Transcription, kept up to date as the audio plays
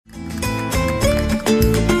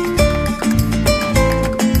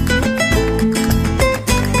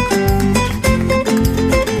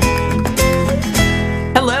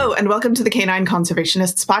Welcome to the Canine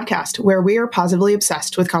Conservationists podcast, where we are positively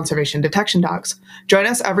obsessed with conservation detection dogs. Join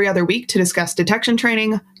us every other week to discuss detection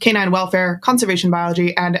training, canine welfare, conservation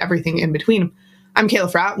biology, and everything in between. I'm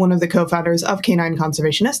Kayla Fratt, one of the co-founders of Canine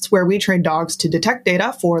Conservationists, where we train dogs to detect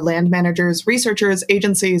data for land managers, researchers,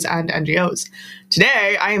 agencies, and NGOs.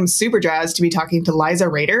 Today, I am super jazzed to be talking to Liza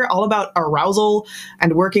Rader all about arousal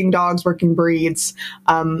and working dogs, working breeds.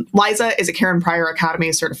 Liza is a Karen Pryor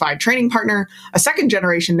Academy certified training partner, a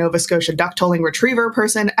second-generation Nova Scotia duck-tolling retriever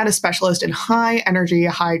person, and a specialist in high-energy,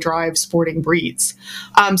 high-drive sporting breeds.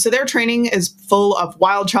 So their training is full of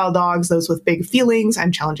wild child dogs, those with big feelings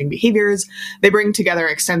and challenging behaviors. They bring together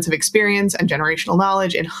extensive experience and generational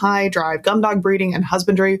knowledge in high-drive gun dog breeding and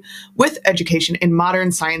husbandry with education in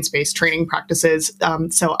modern science-based training practices.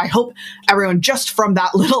 So I hope everyone just from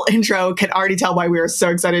that little intro can already tell why we are so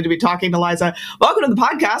excited to be talking to Liza. Welcome to the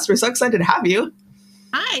podcast. We're so excited to have you.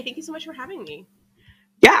 Hi, thank you so much for having me.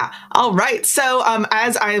 Yeah. All right. So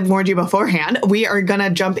as I warned you beforehand, we are going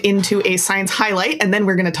to jump into a science highlight, and then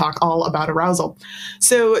we're going to talk all about arousal.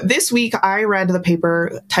 So this week, I read the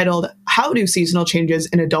paper titled, How Do Seasonal Changes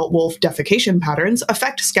in Adult Wolf Defecation Patterns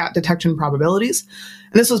Affect Scat Detection Probabilities?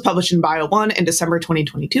 And this was published in Bio 1 in December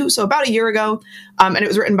 2022, so about a year ago. And it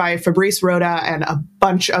was written by Fabrice Rader and a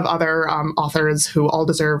bunch of other authors who all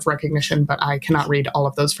deserve recognition, but I cannot read all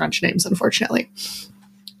of those French names, unfortunately.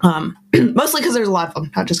 Mostly because there's a lot of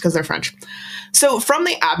them, not just because they're French. So from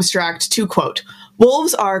the abstract to quote,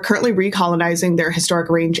 wolves are currently recolonizing their historic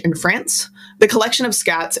range in France. The collection of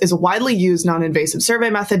scats is a widely used non-invasive survey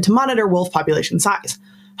method to monitor wolf population size.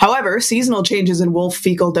 However, seasonal changes in wolf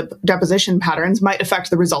fecal deposition patterns might affect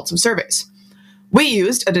the results of surveys. We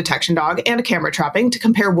used a detection dog and a camera trapping to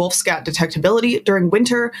compare wolf scat detectability during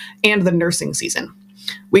winter and the nursing season.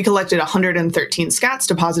 We collected 113 scats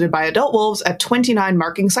deposited by adult wolves at 29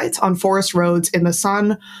 marking sites on forest roads in the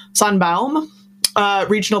Sainte-Baume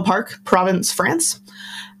Regional Park, Provence, France.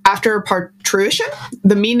 After parturition,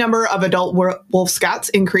 the mean number of adult wolf scats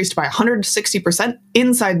increased by 160%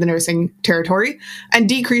 inside the nursing territory and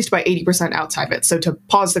decreased by 80% outside of it. So to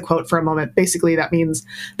pause the quote for a moment, basically that means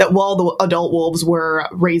that while the adult wolves were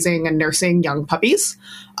raising and nursing young puppies,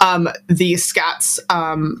 the scats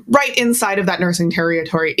right inside of that nursing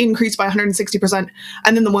territory increased by 160%,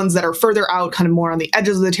 and then the ones that are further out, kind of more on the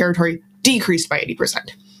edges of the territory, decreased by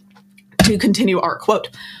 80%. To continue our quote,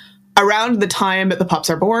 around the time that the pups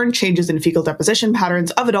are born, changes in fecal deposition patterns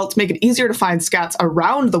of adults make it easier to find scats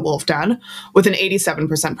around the wolf den with an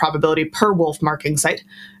 87% probability per wolf marking site,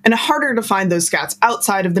 and harder to find those scats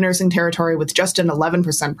outside of the nursing territory with just an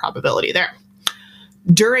 11% probability there.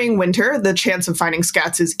 During winter, the chance of finding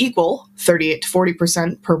scats is equal, 38 to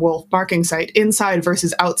 40% per wolf marking site, inside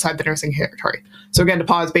versus outside the nursing territory. So again, to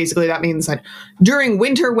pause, basically that means that during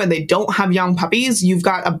winter, when they don't have young puppies, you've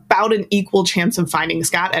got about an equal chance of finding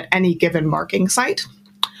scat at any given marking site.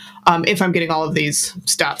 If I'm getting all of these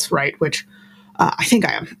stats right, which I think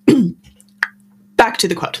I am. Back to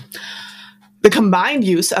the quote. The combined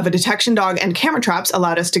use of a detection dog and camera traps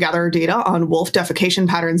allowed us to gather data on wolf defecation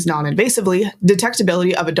patterns non-invasively.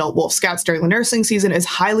 Detectability of adult wolf scats during the nursing season is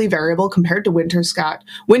highly variable compared to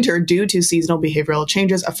winter due to seasonal behavioral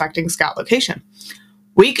changes affecting scat location.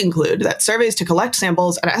 We conclude that surveys to collect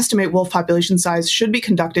samples and estimate wolf population size should be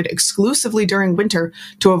conducted exclusively during winter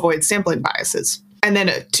to avoid sampling biases. And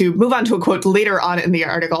then to move on to a quote later on in the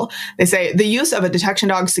article, they say, the use of a detection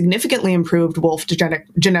dog significantly improved wolf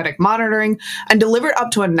genetic monitoring and delivered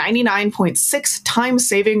up to a 99.6 times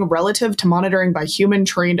saving relative to monitoring by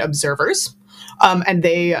human-trained observers. And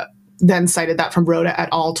they then cited that from Rhoda et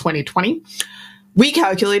al. 2020. We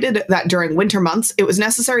calculated that during winter months, it was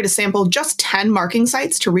necessary to sample just 10 marking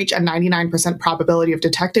sites to reach a 99% probability of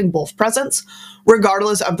detecting wolf presence,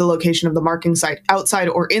 regardless of the location of the marking site outside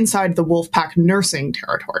or inside the wolf pack nursing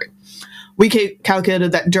territory. We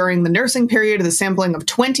calculated that during the nursing period, the sampling of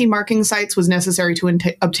 20 marking sites was necessary to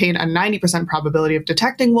obtain a 90% probability of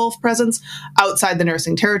detecting wolf presence outside the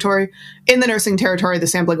nursing territory. In the nursing territory, the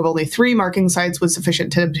sampling of only 3 marking sites was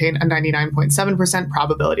sufficient to obtain a 99.7%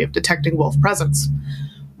 probability of detecting wolf presence.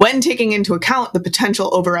 When taking into account the potential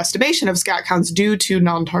overestimation of scat counts due to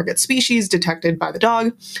non-target species detected by the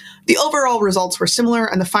dog, the overall results were similar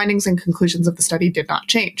and the findings and conclusions of the study did not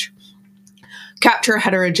change. Capture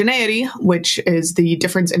heterogeneity, which is the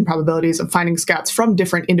difference in probabilities of finding scats from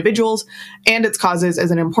different individuals, and its causes is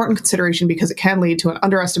an important consideration because it can lead to an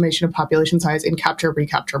underestimation of population size in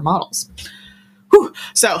capture-recapture models. Whew.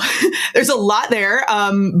 So there's a lot there,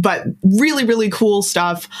 but really, really cool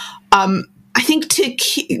stuff. I think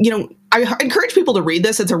I encourage people to read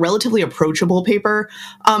this. It's a relatively approachable paper,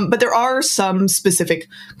 but there are some specific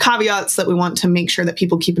caveats that we want to make sure that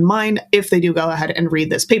people keep in mind if they do go ahead and read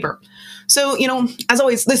this paper. So, as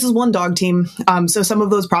always, this is one dog team. So some of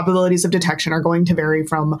those probabilities of detection are going to vary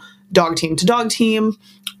from dog team to dog team.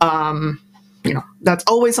 That's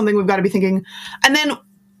always something we've got to be thinking. And then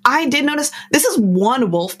I did notice this is one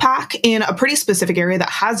wolf pack in a pretty specific area that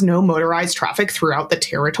has no motorized traffic throughout the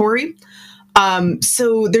territory.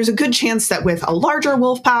 So there's a good chance that with a larger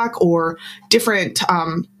wolf pack or different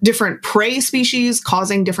prey species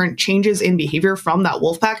causing different changes in behavior from that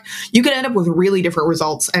wolf pack, you could end up with really different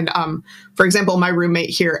results. And for example, my roommate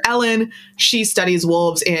here, Ellen, she studies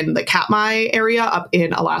wolves in the Katmai area up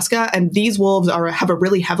in Alaska, and these wolves have a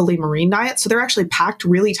really heavily marine diet, so they're actually packed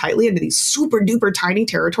really tightly into these super duper tiny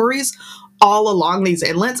territories all along these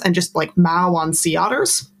inlets and just like mow on sea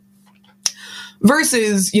otters.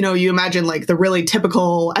 Versus, you imagine like the really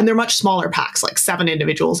typical, and they're much smaller packs, like 7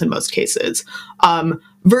 individuals in most cases.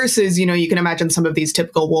 Versus, you can imagine some of these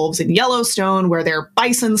typical wolves in Yellowstone where they're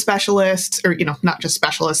bison specialists, or, not just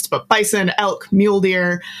specialists, but bison, elk, mule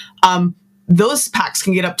deer. Those packs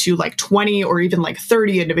can get up to like 20 or even like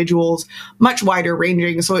 30 individuals, much wider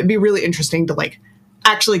ranging. So it'd be really interesting to like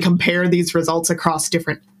actually compare these results across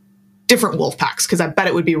different wolf packs, because I bet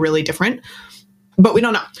it would be really different, but we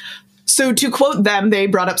don't know. So to quote them, they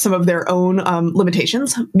brought up some of their own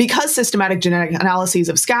limitations. Because systematic genetic analyses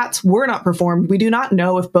of scats were not performed, we do not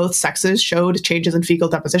know if both sexes showed changes in fecal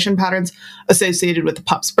deposition patterns associated with the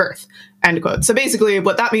pup's birth, end quote. So basically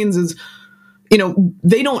what that means is,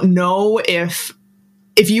 they don't know if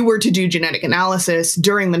you were to do genetic analysis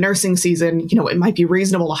during the nursing season, it might be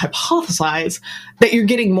reasonable to hypothesize that you're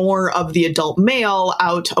getting more of the adult male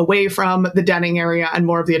out away from the denning area and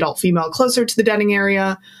more of the adult female closer to the denning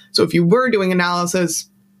area. So if you were doing analysis,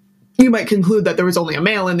 you might conclude that there was only a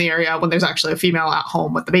male in the area when there's actually a female at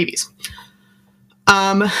home with the babies.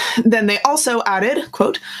 Then they also added,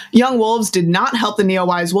 quote, young wolves did not help the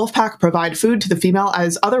Neowise wolf pack provide food to the female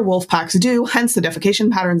as other wolf packs do, hence the defecation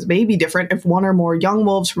patterns may be different if one or more young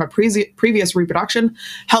wolves from a previous reproduction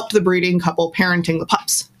helped the breeding couple parenting the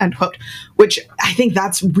pups, end quote, which I think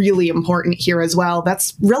that's really important here as well.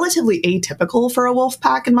 That's relatively atypical for a wolf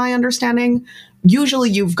pack in my understanding. Usually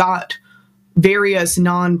you've got various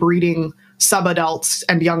non-breeding subadults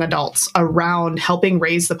and young adults around helping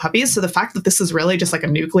raise the puppies. So the fact that this is really just like a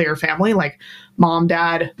nuclear family, like mom,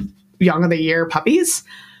 dad, young of the year puppies.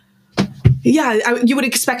 Yeah, you would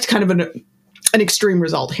expect kind of an extreme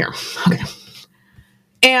result here. Okay.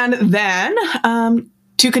 And then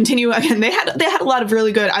to continue again, they had a lot of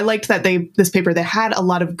really good, I liked that this paper, they had a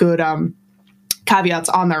lot of good caveats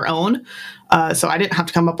on their own. So I didn't have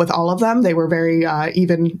to come up with all of them. They were very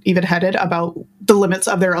even-headed about the limits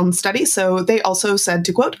of their own study. So they also said,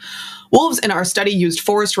 to quote, wolves in our study used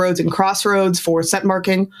forest roads and crossroads for scent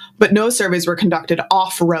marking, but no surveys were conducted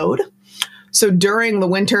off-road. So during the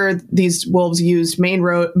winter, these wolves used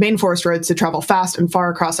main forest roads to travel fast and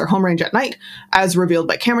far across their home range at night. As revealed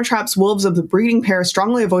by camera traps, wolves of the breeding pair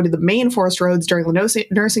strongly avoided the main forest roads during the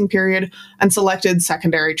nursing period and selected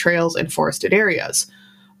secondary trails in forested areas.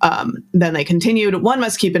 Then they continued, one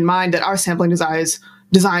must keep in mind that our sampling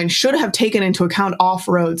design should have taken into account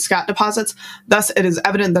off-road scat deposits. Thus, it is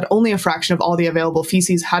evident that only a fraction of all the available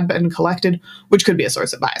feces had been collected, which could be a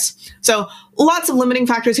source of bias. So lots of limiting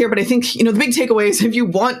factors here, but I think, the big takeaway is if you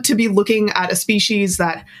want to be looking at a species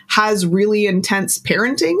that has really intense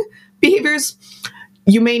parenting behaviors,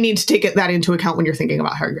 you may need to take that into account when you're thinking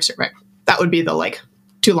about how you're surveying. That would be the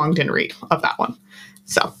too long didn't read of that one.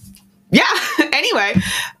 So yeah. Anyway,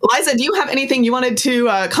 Liza, do you have anything you wanted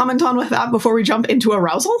to comment on with that before we jump into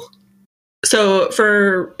arousal? So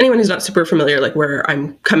for anyone who's not super familiar, where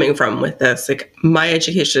I'm coming from with this, my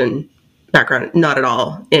education background, not at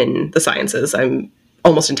all in the sciences. I'm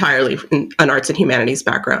almost entirely in an arts and humanities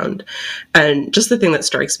background. And just the thing that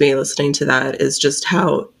strikes me listening to that is just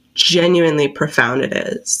how genuinely profound it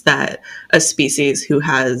is that a species who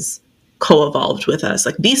has co-evolved with us,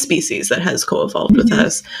 these species that has co-evolved with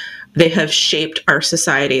us, they have shaped our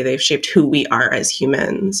society. They've shaped who we are as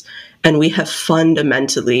humans. And we have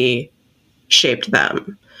fundamentally shaped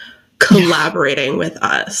them, collaborating with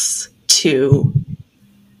us to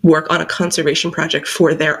work on a conservation project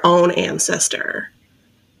for their own ancestor.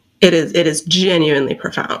 It is genuinely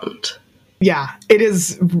profound. Yeah, it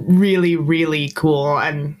is really, really cool.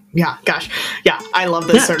 And yeah, gosh. Yeah, I love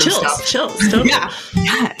this sort of stuff. Chills. Totally.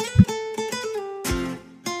 Yeah.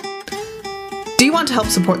 Do you want want to help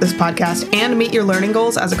support this podcast and meet your learning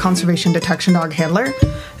goals as a conservation detection dog handler?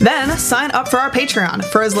 Then sign up for our Patreon.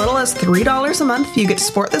 For as little as $3 a month, you get to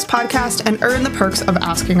support this podcast and earn the perks of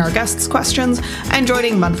asking our guests questions and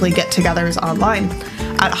joining monthly get-togethers online.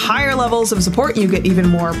 At higher levels of support, you get even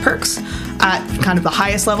more perks. At kind of the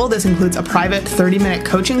highest level, this includes a private 30-minute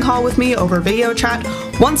coaching call with me over video chat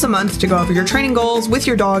once a month to go over your training goals with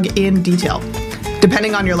your dog in detail.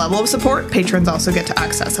 Depending on your level of support, patrons also get to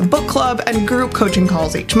access a book club and group coaching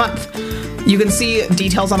calls each month. You can see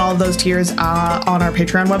details on all of those tiers on our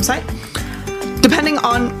Patreon website.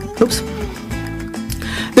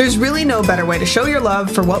 There's really no better way to show your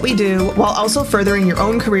love for what we do while also furthering your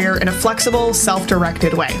own career in a flexible,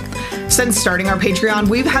 self-directed way. Since starting our Patreon,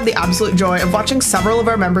 we've had the absolute joy of watching several of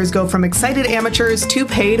our members go from excited amateurs to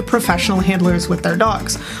paid professional handlers with their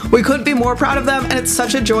dogs. We couldn't be more proud of them, and it's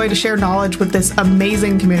such a joy to share knowledge with this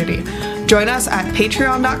amazing community. Join us at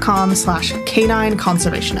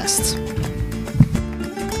patreon.com/canineconservationists.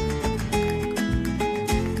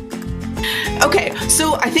 Okay,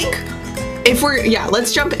 so I think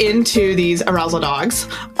let's jump into these arousal dogs,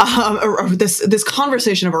 or this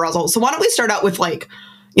conversation of arousal. So why don't we start out with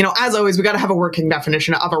as always, we got to have a working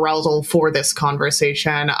definition of arousal for this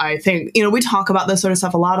conversation. I think, we talk about this sort of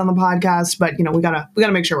stuff a lot on the podcast, but we gotta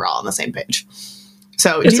make sure we're all on the same page.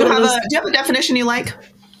 So do you have a definition you like?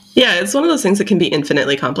 Yeah, it's one of those things that can be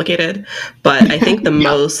infinitely complicated, but I think the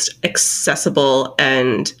most accessible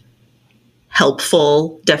and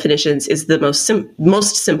helpful definitions is the most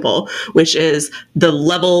simple, which is the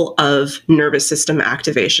level of nervous system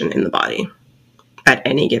activation in the body at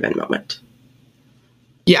any given moment.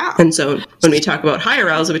 Yeah. And so when we talk about high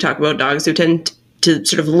arousal, we talk about dogs who tend to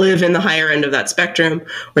sort of live in the higher end of that spectrum,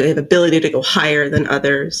 where they have ability to go higher than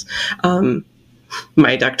others.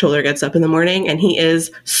 My duck toller gets up in the morning and he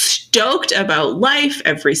is stoked about life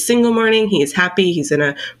every single morning. He is happy. He's in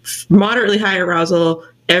a moderately high arousal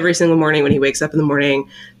every single morning when he wakes up in the morning.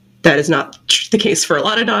 That is not the case for a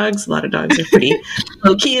lot of dogs. A lot of dogs are pretty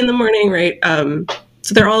low key in the morning, right?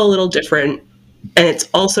 So they're all a little different. And it's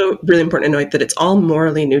also really important to note that it's all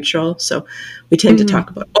morally neutral. So we tend to talk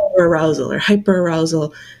about over-arousal or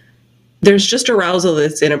hyper-arousal. There's just arousal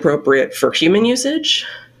that's inappropriate for human usage.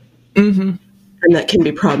 Mm-hmm. And that can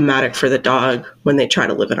be problematic for the dog when they try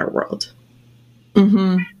to live in our world.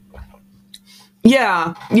 Mm-hmm.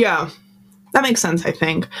 Yeah. That makes sense, I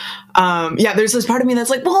think. There's this part of me that's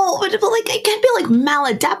like, well, but it can't be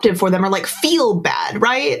maladaptive for them or feel bad,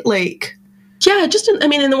 right? Yeah, just in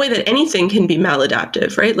the way that anything can be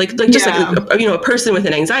maladaptive, right? A person with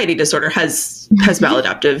an anxiety disorder has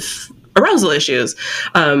maladaptive arousal issues.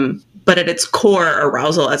 But at its core,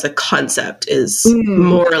 arousal as a concept is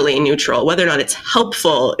morally neutral. Whether or not it's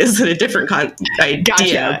helpful is a different idea.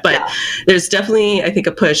 Gotcha. But there's definitely, I think,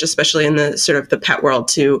 a push, especially in the sort of the pet world,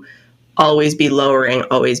 to always be lowering,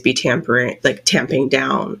 always be tamping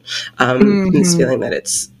down. This feeling that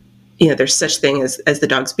it's, there's such thing as the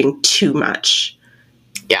dogs being too much.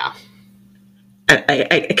 Yeah.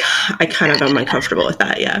 I kind of am uncomfortable with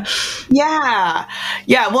that. Yeah.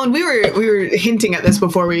 Well, and we were hinting at this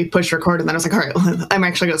before we pushed record, and then I was like, all right, I'm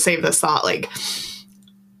actually going to save this thought.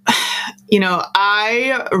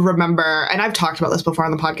 I remember, and I've talked about this before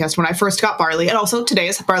on the podcast, when I first got Barley, and also today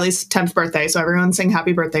is Barley's 10th birthday. So everyone sing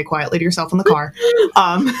happy birthday quietly to yourself in the car.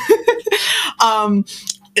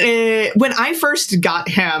 When I first got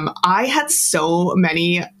him, I had so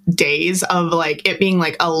many days of it being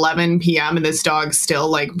 11 p.m. and this dog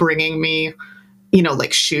still bringing me,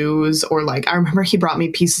 shoes, or I remember he brought me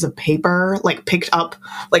pieces of paper, picked up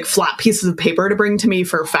flat pieces of paper to bring to me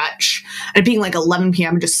for fetch, and it being 11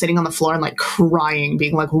 p.m. and just sitting on the floor and crying,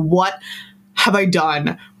 being what have I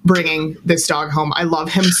done bringing this dog home? I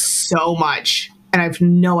love him so much. And I have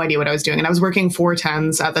no idea what I was doing. And I was working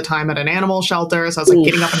 410s at the time at an animal shelter. So I was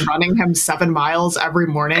getting up and running him 7 miles every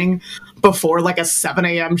morning before a 7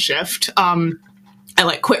 a.m. shift. I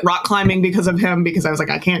quit rock climbing because of him, because I was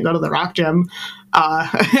I can't go to the rock gym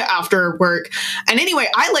after work. And anyway,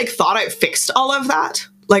 I thought I fixed all of that.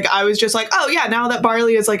 I was just oh yeah, now that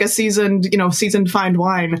Barley is a seasoned fine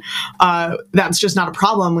wine, that's just not a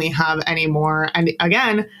problem we have anymore. And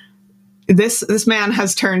again, this man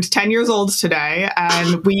has turned 10 years old today,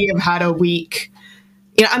 and we have had a week.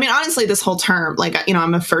 Honestly, this whole term,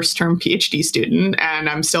 I'm a first term PhD student, and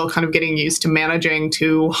I'm still kind of getting used to managing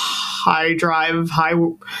 2 high drive,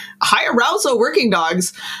 high arousal working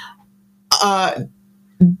dogs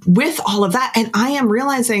with all of that. And I am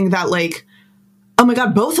realizing that oh my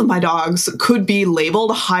God, both of my dogs could be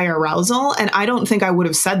labeled high arousal. And I don't think I would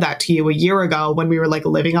have said that to you a year ago when we were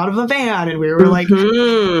living out of a van and we were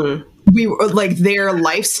we were like, their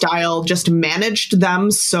lifestyle just managed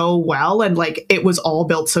them so well, and like it was all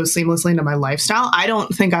built so seamlessly into my lifestyle. I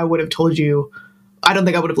don't think I would have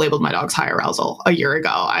labeled my dogs high arousal a year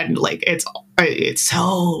ago. And like it's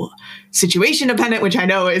so situation dependent, which I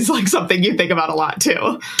know is like something you think about a lot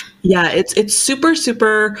too. Yeah, it's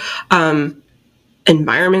super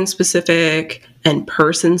environment specific and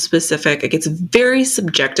person specific. Like it's very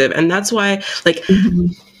subjective, and that's why like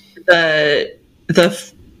the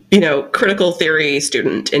critical theory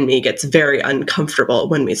student in me gets very uncomfortable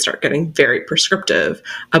when we start getting very prescriptive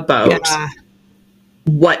about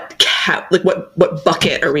what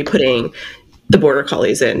bucket are we putting the border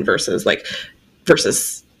collies in versus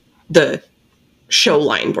the show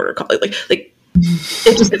line border collie. Like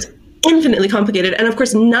it just gets infinitely complicated. And of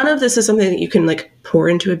course, none of this is something that you can like pour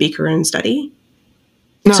into a beaker and study.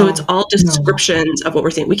 No, so it's all descriptions of what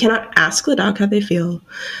we're seeing. We cannot ask the dog how they feel.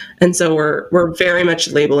 And so we're very much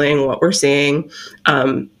labeling what we're seeing.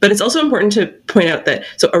 But it's also important to point out that,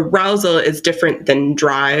 so arousal is different than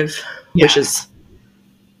drive, which is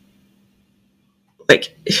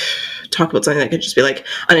like, talk about something that could just be like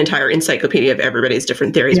an entire encyclopedia of everybody's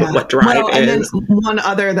different theories about what drive is. And then one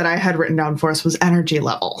other that I had written down for us was energy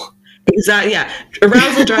level. Exactly. Yeah.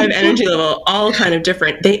 Arousal, drive, energy level, all kind of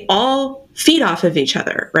different. They all feed off of each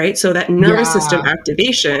other, right? So that nervous system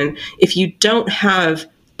activation, if you don't have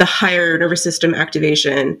the higher nervous system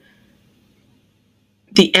activation,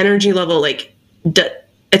 the energy level, like at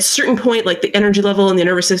a certain point, like the energy level and the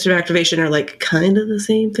nervous system activation are like kind of the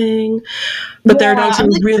same thing. But there are dogs who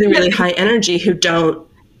are really, really high energy who don't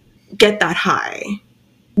get that high.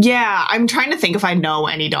 Yeah. I'm trying to think if I know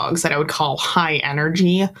any dogs that I would call high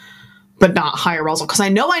energy, but not high arousal. Because I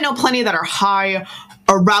know plenty that are high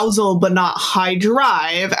arousal, but not high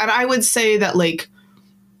drive. And I would say that, like,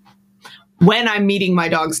 when I'm meeting my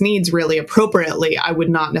dog's needs really appropriately, I would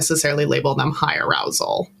not necessarily label them high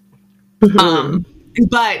arousal. Mm-hmm.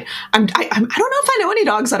 But I don't know if I know any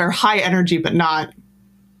dogs that are high energy, but not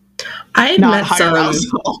met high some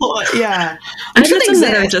arousal. Yeah. I've met some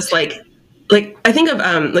that are just like I think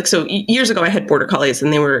of so years ago I had border collies,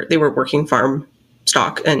 and they were working farm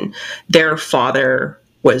stock, and their father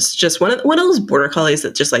was just one of those border collies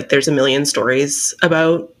that just like there's a million stories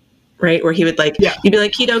about, right? Where he would you'd be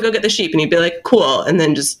like, Keto, go get the sheep, and he'd be like, cool, and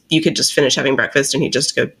then you could just finish having breakfast, and he'd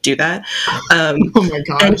just go do that. Oh my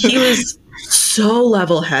god! And he was so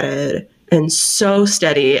level-headed and so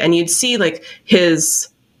steady, and you'd see like his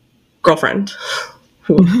girlfriend,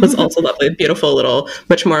 who was also lovely, beautiful little,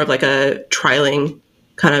 much more of like a trialing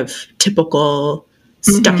kind of typical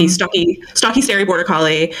stocky, stary border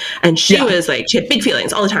collie. And she was like, she had big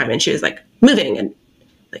feelings all the time. And she was like moving and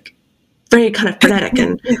like very kind of frenetic.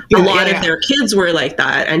 And a lot of their kids were like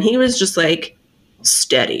that. And he was just like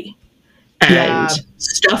steady. And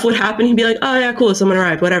stuff would happen. He'd be like, oh yeah, cool. Someone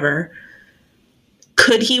arrived, whatever.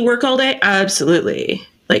 Could he work all day? Absolutely.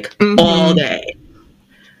 Like all day.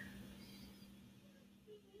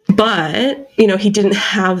 But, he didn't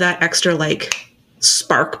have that extra like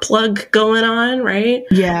spark plug going on, right?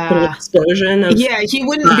 Yeah. Little explosion of he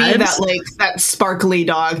wouldn't vibes. Be that sparkly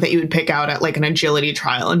dog that you would pick out at like an agility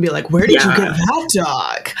trial and be like, where did you get that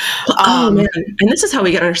dog? Oh man. And this is how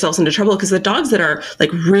we get ourselves into trouble, because the dogs that are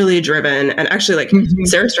like really driven, and actually like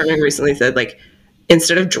Sarah Sturming recently said, like,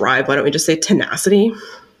 instead of drive, why don't we just say tenacity?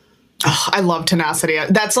 Oh, I love tenacity.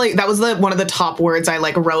 That was one of the top words I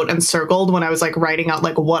like wrote and circled when I was like writing out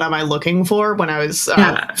like what am I looking for when I was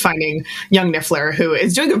finding young Niffler, who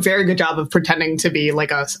is doing a very good job of pretending to be like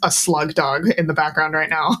a slug dog in the background right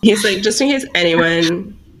now. He's like, just in case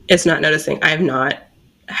anyone is not noticing, I have not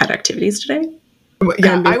had activities today.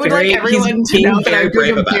 Yeah, I would like everyone to know that I'm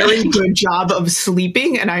doing a very good job of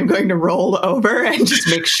sleeping, and I'm going to roll over and just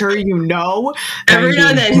make sure you know. Every now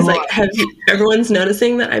and then he's like, everyone's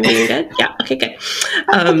noticing that I'm doing good? Yeah, okay, good.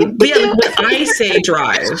 But yeah, like when I say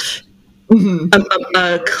drive,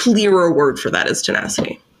 a clearer word for that is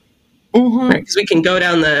tenacity. Right? Because we can go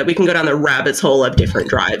down the rabbit's hole of different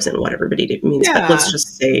drives and what everybody means. Yeah. But let's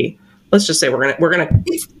just say we're gonna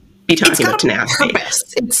be talking about tenacity.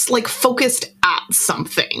 Purpose. It's like focused at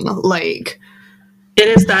something. Like it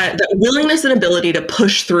is that willingness and ability to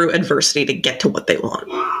push through adversity to get to what they want.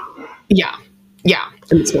 Yeah.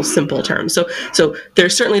 In its most simple terms. So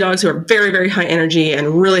there's certainly dogs who are very, very high energy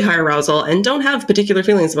and really high arousal and don't have particular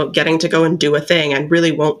feelings about getting to go and do a thing and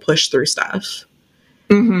really won't push through stuff.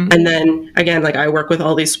 And then again, like I work with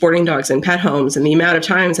all these sporting dogs in pet homes, and the amount of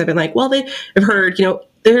times I've been like, well, I've heard,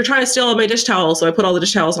 they were trying to steal all my dish towels, so I put all the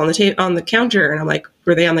dish towels on the counter, and I'm like,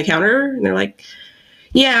 were they on the counter? And they're like,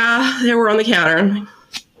 yeah, they were on the counter. I'm like,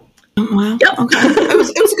 oh, wow. Yep. Okay. It was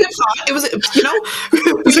a good thought. It was,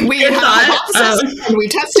 it was we had a hypothesis and we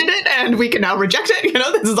tested it and we can now reject it. You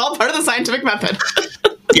know, this is all part of the scientific method.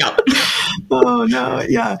 Yeah. Oh no.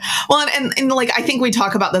 Yeah. Well, and like, I think we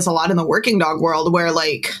talk about this a lot in the working dog world where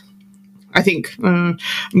like, I think I'm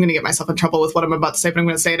going to get myself in trouble with what I'm about to say, but I'm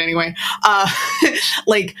going to say it anyway.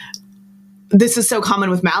 Like, this is so common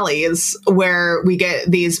with Mallees where we get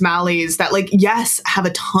these Mallees that like, yes, have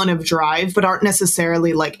a ton of drive, but aren't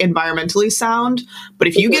necessarily like environmentally sound. But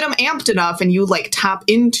if you get them amped enough and you like tap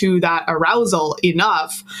into that arousal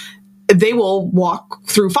enough, they will walk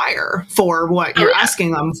through fire for what you're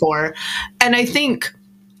asking them for. And I think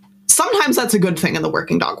sometimes that's a good thing in the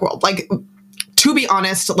working dog world. Like, to be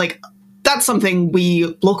honest, like, that's something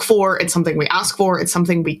we look for. It's something we ask for. It's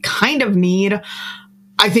something we kind of need.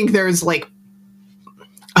 I think there's like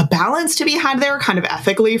a balance to be had there kind of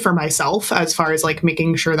ethically for myself as far as like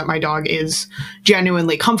making sure that my dog is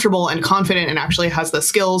genuinely comfortable and confident and actually has the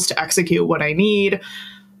skills to execute what I need.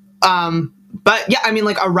 But yeah, I mean,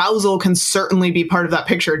 like, arousal can certainly be part of that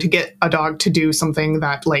picture to get a dog to do something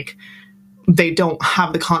that like they don't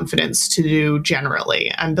have the confidence to do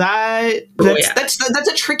generally. And that's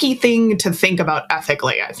a tricky thing to think about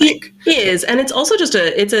ethically, I think. It is. And it's also just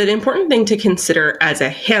it's an important thing to consider as a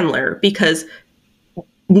handler because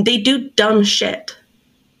they do dumb shit.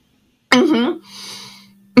 Mm-hmm.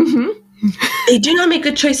 Mm-hmm. They do not make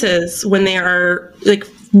good choices when they are like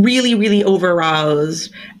really, really over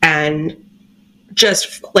aroused and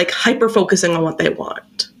just like hyper focusing on what they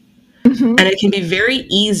want. Mm-hmm. And it can be very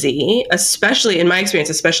easy, especially in my experience,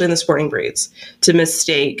 especially in the sporting breeds, to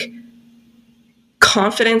mistake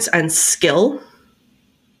confidence and skill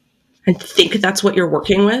and think that's what you're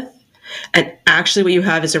working with. And actually what you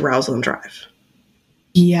have is arousal and drive.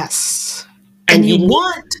 Yes. And you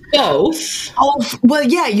want both.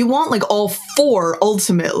 You want like all four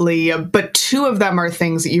ultimately, but two of them are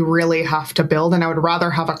things that you really have to build. And I would rather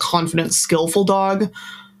have a confident, skillful dog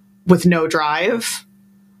with no drive.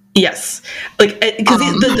 Yes. Like, because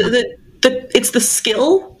it's the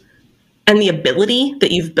skill and the ability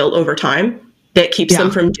that you've built over time that keeps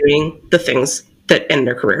them from doing the things that end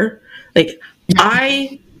their career. Like,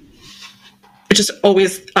 I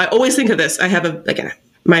always think of this. I have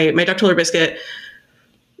my duck-toller Biscuit,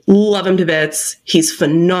 love him to bits. He's a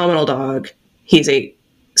phenomenal dog. He's a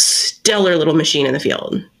stellar little machine in the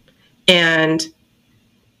field. And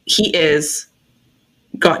he is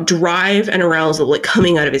got drive and arousal like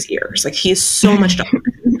coming out of his ears. Like, he is so much dog.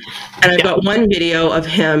 And I've got one video of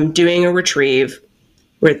him doing a retrieve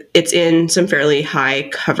where it's in some fairly high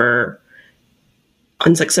cover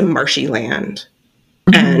on like some marshy land.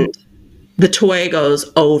 Mm-hmm. And the toy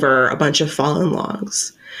goes over a bunch of fallen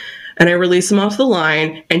logs. And I release him off the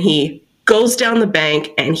line and he goes down the bank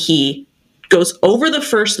and he goes over the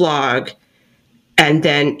first log and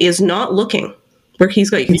then is not looking where he's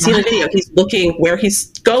going. You can see in the video, he's looking where he's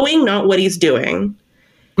going, not what he's doing.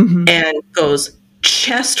 Mm-hmm. And goes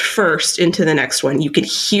chest first into the next one. You can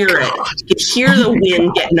hear it. You can hear the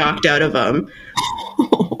wind get knocked out of him.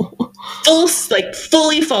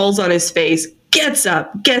 Fully falls on his face, gets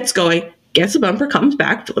up, gets going, gets a bumper, comes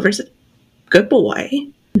back, delivers it. Good boy.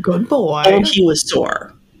 Good boy. Oh, he was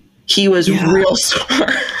sore. He was real sore.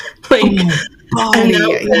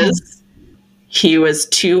 He was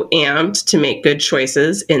too amped to make good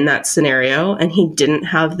choices in that scenario, and he didn't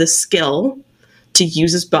have the skill to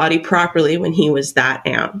use his body properly when he was that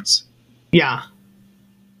amped. Yeah.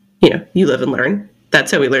 You know, you live and learn.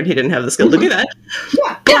 That's how we learned he didn't have the skill to do that.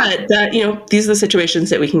 Yeah. But that, you know, these are the situations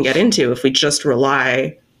that we can get into if we just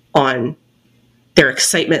rely on their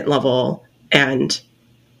excitement level and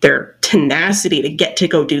their tenacity to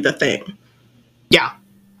go do the thing. Yeah.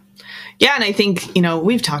 Yeah, and I think, you know,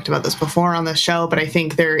 we've talked about this before on the show, but I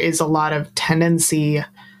think there is a lot of tendency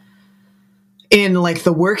in like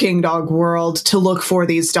the working dog world to look for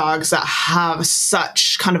these dogs that have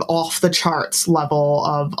such kind of off the charts level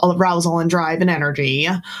of arousal and drive and energy.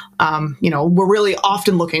 You know, we're really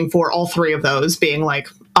often looking for all three of those being like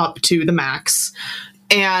up to the max,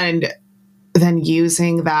 and then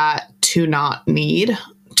using that to not need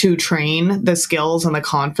to train the skills and the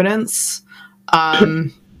confidence.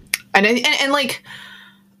 And like,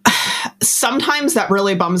 sometimes that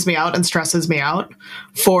really bums me out and stresses me out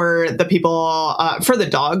for the people, for the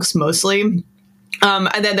dogs mostly.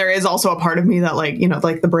 And then there is also a part of me that, like, you know,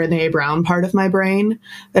 like the Brené Brown part of my brain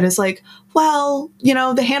that is like, well, you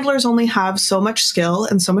know, the handlers only have so much skill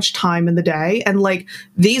and so much time in the day. And like,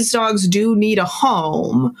 these dogs do need a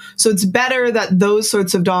home. So it's better that those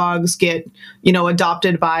sorts of dogs get, you know,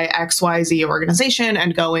 adopted by XYZ organization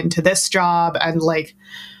and go into this job. And like,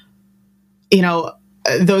 you know,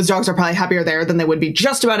 those dogs are probably happier there than they would be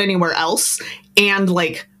just about anywhere else. And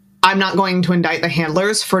like, I'm not going to indict the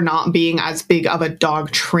handlers for not being as big of a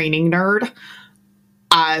dog training nerd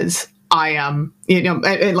as I am,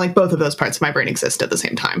 and like both of those parts of my brain exist at the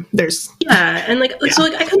same time. So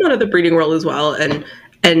I come out of the breeding world as well,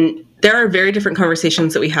 and there are very different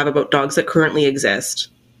conversations that we have about dogs that currently exist,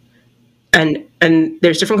 and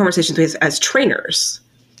there's different conversations we have as trainers.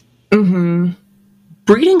 Mm-hmm.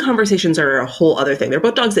 Breeding conversations are a whole other thing. They're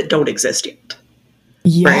about dogs that don't exist yet.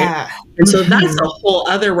 Yeah. Right? And so that's a whole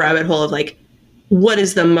other rabbit hole of like, what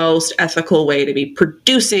is the most ethical way to be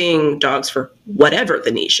producing dogs for whatever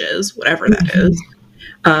the niche is, whatever that is.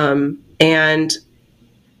 And,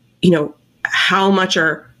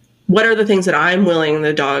 what are the things that I'm willing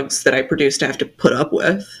the dogs that I produce to have to put up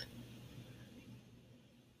with?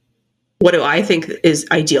 What do I think is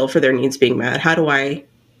ideal for their needs being met? How do I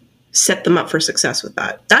set them up for success with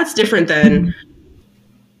that? That's different than,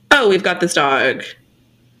 we've got this dog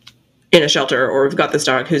in a shelter, or we've got this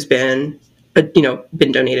dog who's been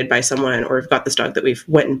donated by someone, or we've got this dog that we've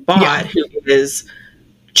went and bought who is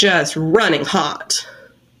just running hot.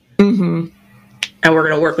 Mm-hmm. And we're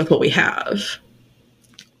going to work with what we have.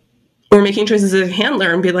 Or making choices as a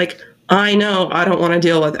handler and be like, I know I don't want to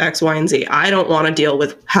deal with X, Y, and Z. I don't want to deal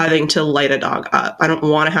with having to light a dog up. I don't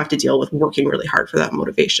want to have to deal with working really hard for that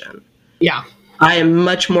motivation. Yeah. I am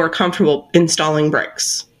much more comfortable installing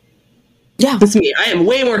brakes. Yeah. That's me. I am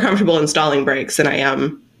way more comfortable installing brakes than I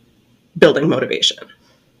am building motivation.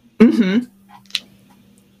 Mm-hmm.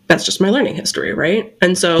 That's just my learning history, right?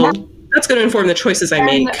 And so that's going to inform the choices I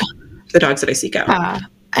make, the dogs that I seek out.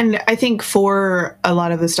 And I think for a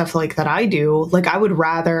lot of the stuff like that I do, like I would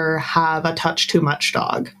rather have a touch too much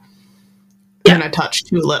dog than a touch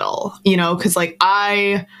too little, because like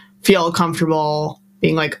I feel comfortable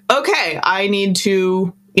being like, okay, I need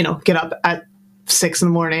to, get up at 6 in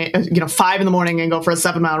the morning, 5 in the morning and go for a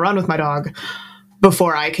 7-mile run with my dog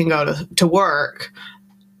before I can go to work.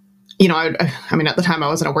 I mean, at the time I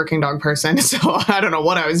wasn't a working dog person, so I don't know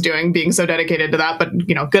what I was doing being so dedicated to that, but,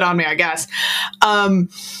 good on me, I guess. I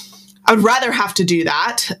would rather have to do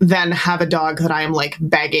that than have a dog that I am like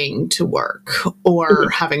begging to work or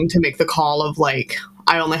having to make the call of like,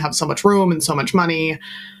 I only have so much room and so much money.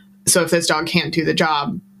 So if this dog can't do the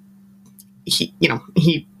job,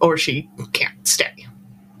 he or she can't stay.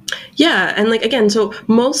 Yeah. And like, again, so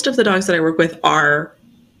most of the dogs that I work with are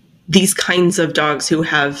these kinds of dogs who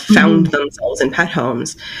have found themselves in pet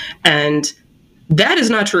homes. And that is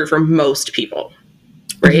not true for most people,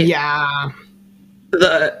 right? Yeah.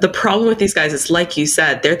 The problem with these guys is, like you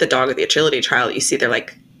said, they're the dog of the agility trial. You see, they're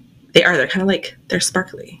kind of like, they're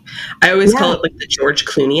sparkly. I always call it like the George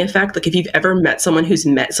Clooney effect. Like if you've ever met someone who's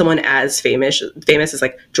met someone as famous as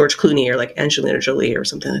like George Clooney or like Angelina Jolie or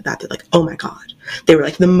something like that, they're like, oh my God, they were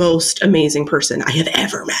like the most amazing person I have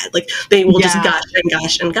ever met. Like they will just gush and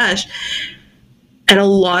gush and gush. And a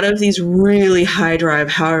lot of these really high drive,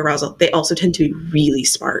 high arousal, they also tend to be really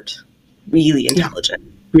smart, really intelligent,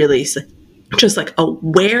 really just like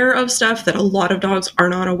aware of stuff that a lot of dogs are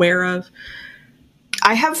not aware of.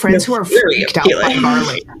 I have friends who are freaked out by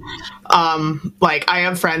Barley. Like I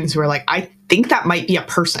have friends who are like, I think that might be a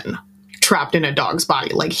person trapped in a dog's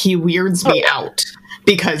body. Like he weirds me out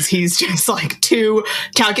because he's just like too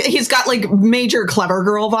calculated. He's got like major clever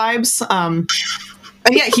girl vibes. And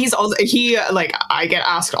yeah, I get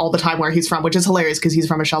asked all the time where he's from, which is hilarious because he's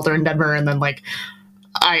from a shelter in Denver. And then like,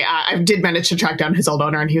 I did manage to track down his old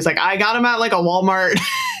owner and he was like, I got him at like a Walmart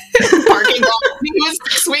parking lot. He was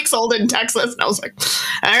 6 weeks old in Texas. And I was like,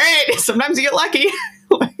 all right, sometimes you get lucky.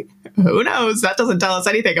 Like, who knows? That doesn't tell us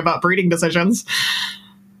anything about breeding decisions.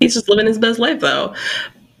 He's just living his best life though.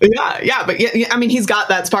 Yeah. But yeah, I mean, he's got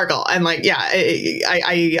that sparkle and like,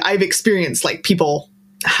 I've experienced like people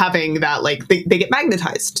having that, like they get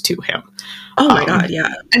magnetized to him. Oh my God.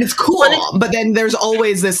 Yeah. And it's cool. But then there's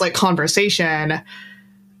always this like conversation.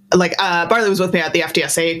 Like Barley was with me at the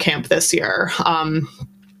FDSA camp this year.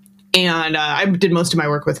 And I did most of my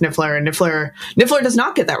work with Niffler, and Niffler does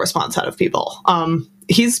not get that response out of people.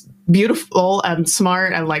 He's beautiful and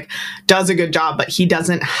smart and like does a good job, but he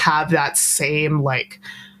doesn't have that same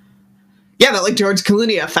that like George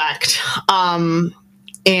Clooney effect. And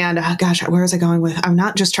gosh, where was I going with? I'm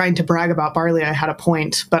not just trying to brag about Barley. I had a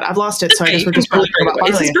point, but I've lost it. So I guess we're just bragging about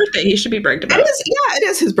Barley. It's his birthday. He should be bragged about. It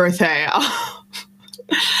is his birthday.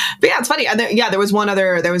 But yeah, it's funny. There was one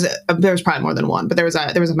other. There was probably more than one, but there was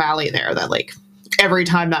a Mally there that like every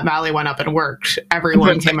time that Mally went up and worked,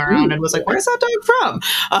 everyone came around and was like, "Where's that dog from?"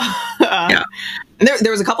 And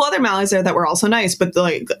there was a couple other Mallies there that were also nice, but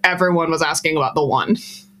like everyone was asking about the one.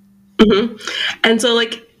 Mm-hmm. And so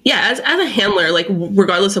like as a handler, like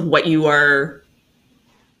regardless of what you are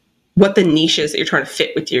what the niche is that you're trying to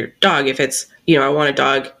fit with your dog. If it's, you know, I want a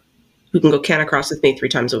dog who can go canicross with me 3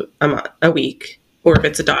 times a week, or if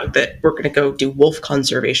it's a dog that we're going to go do wolf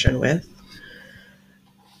conservation with.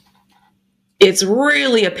 It's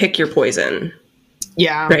really a pick your poison.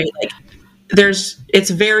 Yeah. Right? Like, it's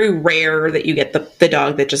very rare that you get the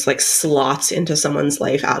dog that just like slots into someone's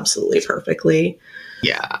life absolutely perfectly.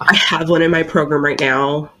 Yeah. I have one in my program right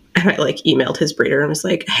now, and I like emailed his breeder and was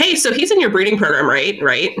like, hey, so he's in your breeding program, right?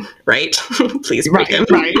 Please breed him.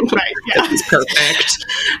 Right. Yeah. He's perfect.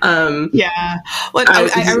 Yeah. Well,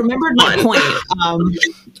 I remembered my point.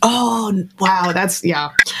 Oh, wow. That's, yeah.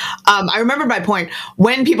 I remembered my point.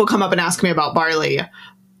 When people come up and ask me about barley,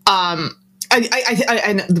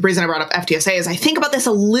 and the reason I brought up FDSA is I think about this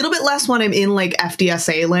a little bit less when I'm in like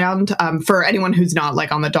FDSA land. For anyone who's not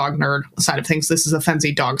like on the dog nerd side of things, this is a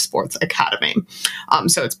Fenzi Dog Sports Academy.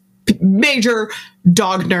 So it's major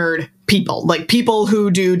dog nerd people, like people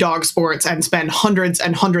who do dog sports and spend hundreds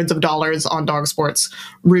and hundreds of dollars on dog sports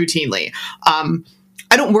routinely.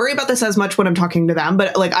 I don't worry about this as much when I'm talking to them,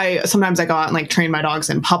 but like sometimes I go out and like train my dogs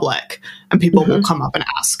in public and people will come up and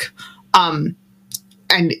ask.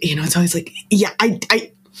 And, you know, it's always like, yeah,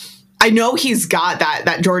 I know he's got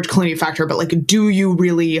that George Clooney factor, but like, do you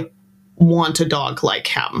really want a dog like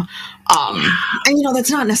him? And, you know,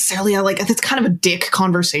 that's not necessarily that's kind of a dick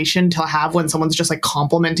conversation to have when someone's just like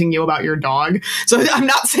complimenting you about your dog. So I'm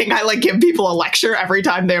not saying I like give people a lecture every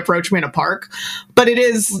time they approach me in a park, but it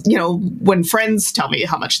is, you know, when friends tell me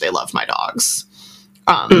how much they love my dogs.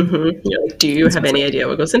 Do you have any idea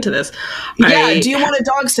what goes into this? Yeah. Do you want to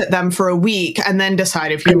dog sit them for a week and then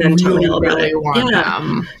decide if you really want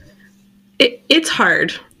them? It's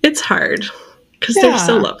hard. It's hard because they're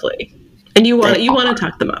so lovely, and you want to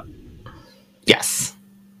talk them up. Yes,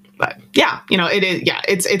 but yeah, you know, it is. Yeah,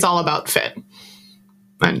 it's all about fit,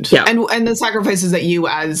 and the sacrifices that you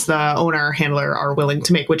as the owner handler are willing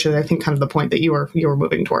to make, which is I think kind of the point that you were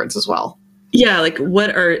moving towards as well. Yeah, like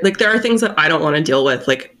there are things that I don't want to deal with.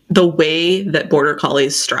 Like the way that border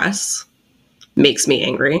collies stress makes me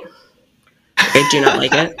angry. I do not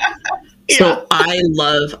like it. Yeah. So I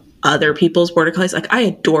love other people's border collies. Like I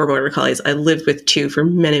adore border collies. I lived with 2 for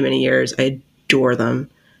many, many years. I adore them.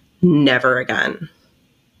 Never again.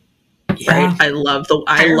 Yeah. Right? I love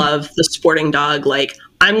the sporting dog. Like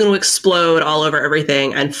I'm going to explode all over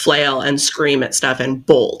everything and flail and scream at stuff and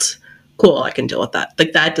bolt. Cool, I can deal with that.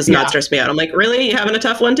 Like that does not stress me out. I'm like, really? You having a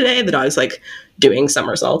tough one today? The dog's like doing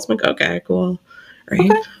somersaults. I'm like, okay, cool. Right.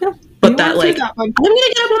 Okay, yeah. But that like, I'm going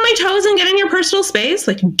to get up on my toes and get in your personal space.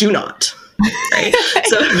 Like, do not. Right.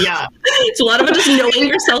 So yeah, it's a lot of it just knowing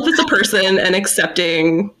yourself as a person and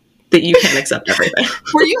accepting that you can't accept everything.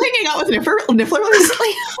 Were you hanging out with Niffler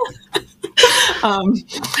recently?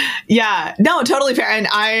 Yeah, no, totally fair. And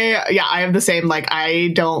I have the same, like, I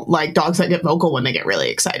don't like dogs that get vocal when they get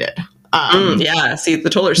really excited. Yeah, see, the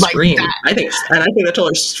Toller scream. Like I think the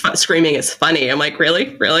Toller screaming is funny. I'm like,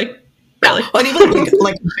 really? And even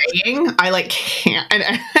like baying, I like can't. And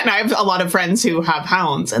I have a lot of friends who have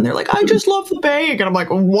hounds, and they're like, I just love the baying, and I'm like,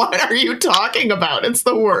 what are you talking about? It's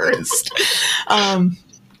the worst.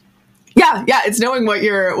 Yeah, it's knowing what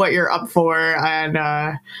you're up for, and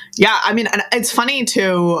I mean, and it's funny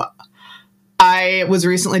too. I was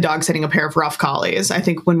recently dog sitting a pair of rough collies. I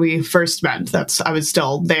think when we first met, I was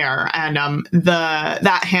still there, and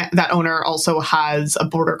that owner also has a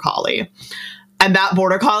border collie, and that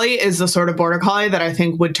border collie is the sort of border collie that I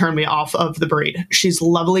think would turn me off of the breed. She's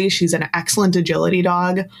lovely. She's an excellent agility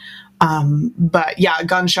dog. But yeah, a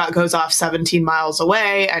gunshot goes off 17 miles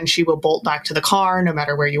away and she will bolt back to the car no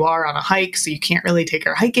matter where you are on a hike. So you can't really take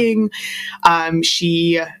her hiking.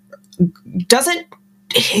 She doesn't,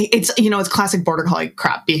 it's classic border collie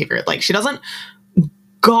crap behavior. Like she doesn't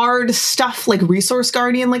guard stuff like resource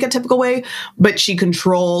guardian like a typical way, but she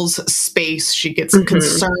controls space. She gets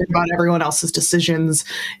concerned about everyone else's decisions.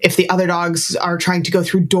 If the other dogs are trying to go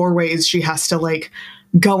through doorways, she has to like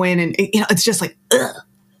go in and, it's just like, ugh.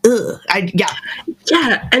 Yeah.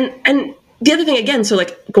 And the other thing again, so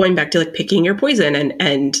like going back to like picking your poison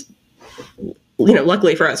and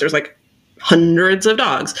luckily for us, there's like hundreds of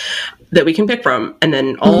dogs that we can pick from, and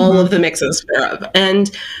then all of the mixes thereof.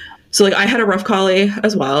 And so like I had a rough collie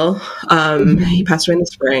as well. He passed away in the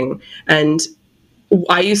spring, and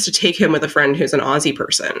I used to take him with a friend who's an Aussie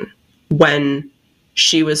person when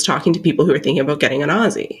she was talking to people who were thinking about getting an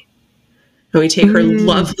Aussie. And we take her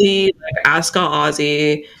lovely like Aska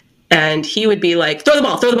Aussie, and he would be like, throw the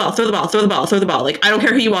ball, throw the ball, throw the ball, throw the ball, throw the ball. Like, I don't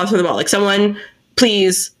care who you want, throw the ball. Like, someone,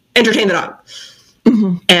 please entertain the dog.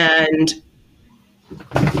 And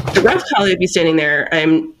the rough collie would be standing there.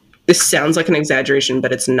 This sounds like an exaggeration,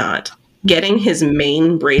 but it's not. getting his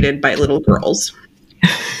mane braided by little girls.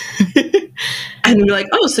 And we're like,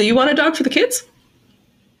 oh, so you want a dog for the kids?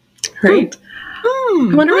 Right.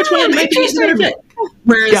 I wonder which one might be a better fit.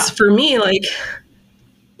 Whereas for me, like,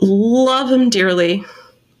 love him dearly,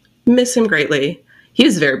 miss him greatly. He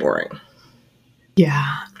was very boring.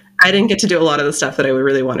 Yeah. I didn't get to do a lot of the stuff that I would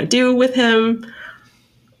really want to do with him.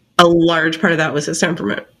 A large part of that was his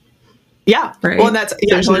temperament. Yeah. Right. Well, that's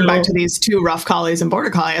going back to these 2 rough collies and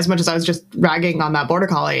border collie. As much as I was just ragging on that border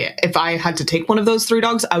collie, if I had to take one of those 3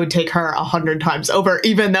 dogs, I would take her 100 times over,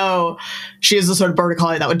 even though she is the sort of border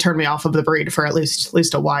collie that would turn me off of the breed for at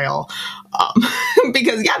least a while.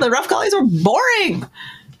 Because the rough collies are boring.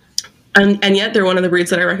 And yet they're one of the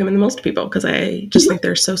breeds that I recommend the most to people because I just think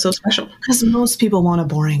they're so special. Because most people want a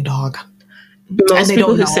boring dog. Most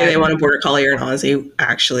people who say they want a border collie or an Aussie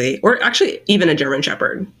actually even a German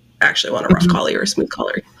Shepherd actually want a rough collie or a smooth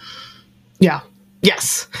collie. Yeah.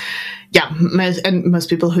 Yes. Yeah. And most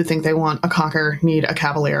people who think they want a cocker need a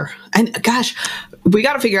Cavalier. And gosh, we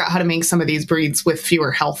got to figure out how to make some of these breeds with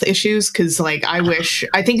fewer health issues. Cause like, I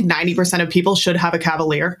think 90% of people should have a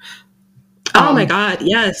Cavalier. Oh my God.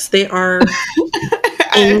 Yes. They are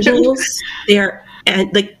angels. They are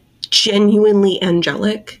like genuinely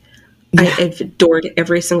angelic. Yeah. I've adored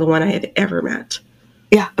every single one I have ever met.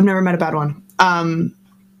 Yeah. I've never met a bad one.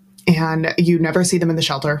 And you never see them in the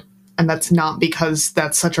shelter. And that's not because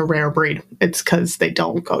that's such a rare breed. It's because they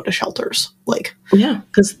don't go to shelters. Yeah,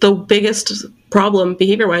 because the biggest problem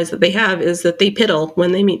behavior-wise that they have is that they piddle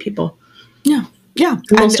when they meet people. Yeah, yeah.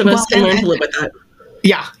 Most of us can learn to live with that.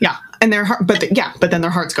 Yeah, yeah. And but then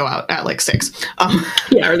their hearts go out at 6.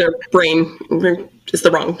 Or their brain is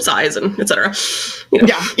the wrong size and etc.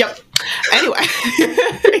 Yeah, yep. Anyway,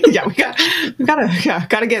 we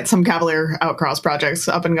gotta get some Cavalier outcross projects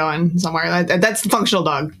up and going somewhere. That's the Functional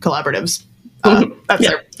Dog Collaboratives. That's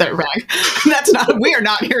their rag. We are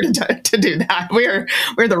not here to do that.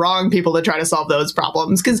 We're the wrong people to try to solve those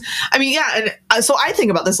problems. Because so I think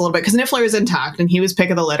about this a little bit because Niffler is intact and he was pick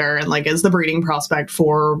of the litter and is the breeding prospect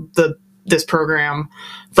for this program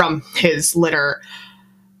from his litter.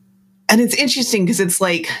 And it's interesting because it's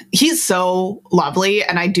he's so lovely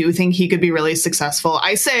and I do think he could be really successful.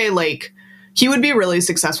 I say he would be really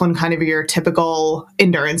successful in kind of your typical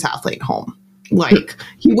endurance athlete home.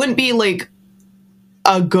 He wouldn't be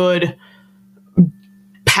a good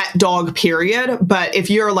pet dog period, but if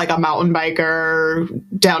you're a mountain biker,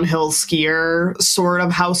 downhill skier sort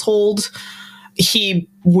of household, he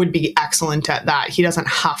would be excellent at that. He doesn't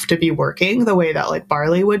have to be working the way that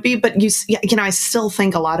Barley would be, but I still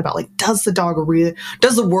think a lot about does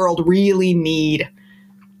the world really need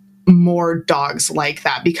more dogs like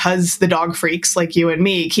that? Because the dog freaks like you and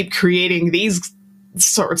me keep creating these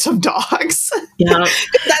sorts of dogs. Yeah.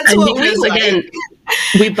 That's what we like. Again,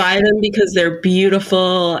 we buy them because they're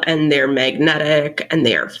beautiful and they're magnetic and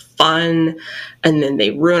they are fun, and then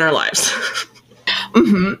they ruin our lives.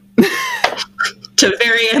 Mm-hmm. To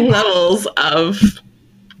varying levels of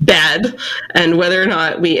bad, and whether or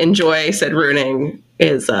not we enjoy said ruining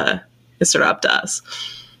is sort of up to us.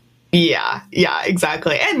 Yeah,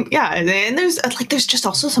 exactly. And there's just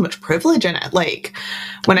also so much privilege in it.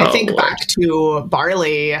 When I think back to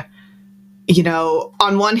Barley,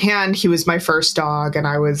 on one hand, he was my first dog and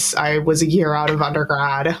I was a year out of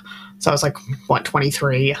undergrad. So I was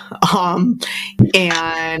 23.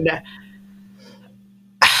 And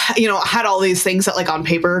had all these things that on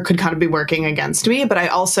paper could kind of be working against me. But I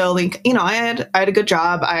also I had a good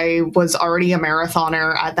job. I was already a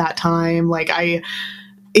marathoner at that time. I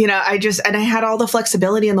had all the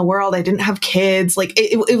flexibility in the world. I didn't have kids.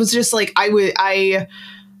 It was just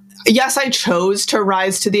yes, I chose to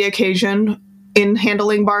rise to the occasion in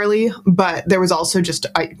handling Barley, but there was also just,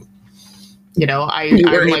 you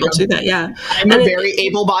were able to do that. Yeah. I'm a very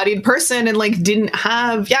able-bodied person and didn't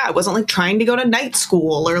have, I wasn't trying to go to night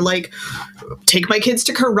school or take my kids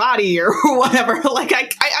to karate or whatever. I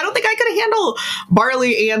don't think I could handle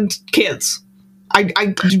Barley and kids.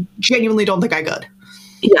 I genuinely don't think I could.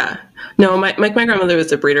 Yeah. No, my grandmother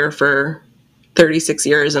was a breeder for 36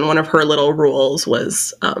 years, and one of her little rules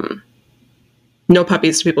was no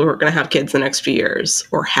puppies to people who are going to have kids the next few years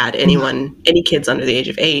or had any kids under the age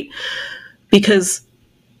of 8, because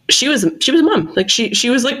she was a mom. She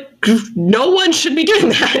was no one should be doing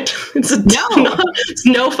that. It's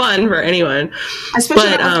no fun for anyone.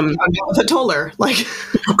 Especially with a toddler.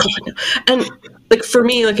 Oh God. And for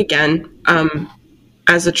me, again,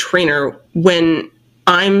 as a trainer, when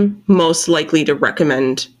I'm most likely to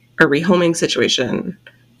recommend a rehoming situation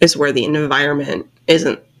is where the environment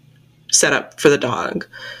isn't setup for the dog.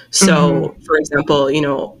 So, for example,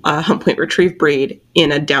 a Hump Point Retrieve breed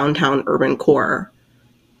in a downtown urban core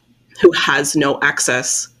who has no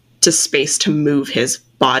access to space to move his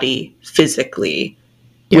body physically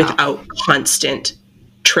without constant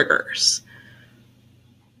triggers.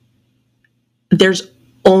 There's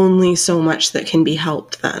only so much that can be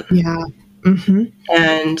helped then. Yeah.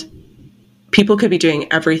 And people could be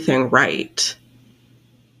doing everything right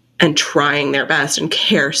and trying their best and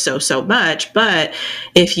care so much. But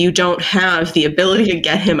if you don't have the ability to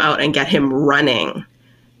get him out and get him running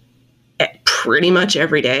pretty much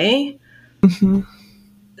every day,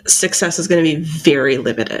 success is going to be very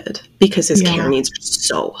limited because his care needs are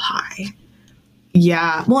so high.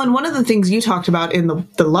 Yeah. Well, and one of the things you talked about in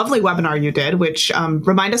the lovely webinar you did, which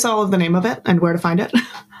remind us all of the name of it and where to find it.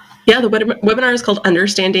 Yeah, the webinar is called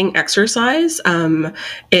Understanding Exercise.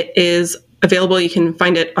 It is available. You can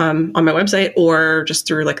find it on my website or just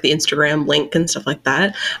through like the Instagram link and stuff like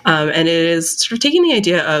that. And it is sort of taking the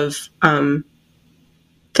idea of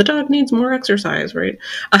the dog needs more exercise, right?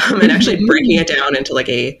 And actually breaking it down into like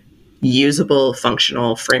a usable,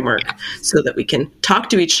 functional framework so that we can talk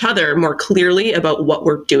to each other more clearly about what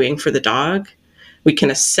we're doing for the dog. We can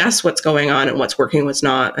assess what's going on and what's working, what's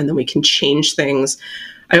not, and then we can change things.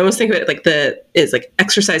 I almost think of it like like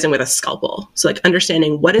exercising with a scalpel. So like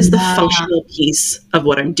understanding what is the functional piece of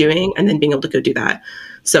what I'm doing and then being able to go do that.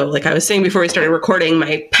 So like I was saying before we started recording,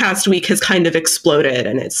 my past week has kind of exploded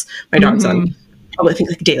and it's my dog's on probably I think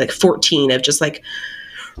like day like 14 of just like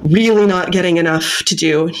really not getting enough to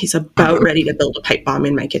do. He's about ready to build a pipe bomb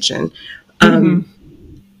in my kitchen. And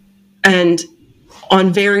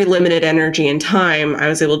on very limited energy and time, I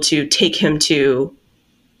was able to take him to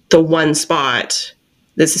the one spot.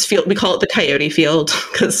 This is field. We call it the coyote field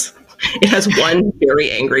because it has one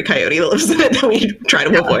very angry coyote that lives in it that we try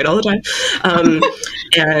to avoid all the time.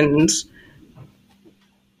 And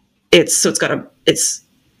it's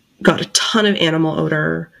got a ton of animal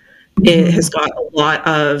odor. It has got a lot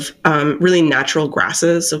of really natural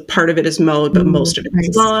grasses. So part of it is mowed, but most of it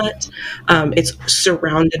is not. It's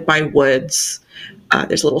surrounded by woods.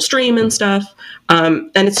 There's a little stream and stuff. And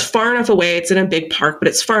it's far enough away. It's in a big park, but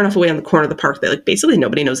it's far enough away on the corner of the park that like basically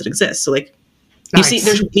nobody knows it exists. So like you see,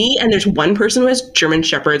 there's me and there's one person who has German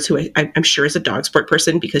Shepherds who I'm sure is a dog sport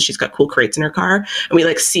person because she's got cool crates in her car. And we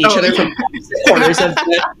like see each other from corners of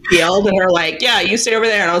the field and we're like, yeah, you stay over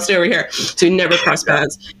there and I'll stay over here. So we never cross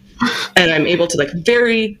paths. And I'm able to like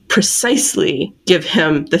very precisely give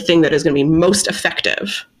him the thing that is going to be most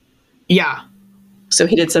effective. Yeah. So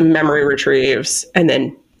he did some memory retrieves and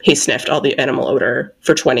then he sniffed all the animal odor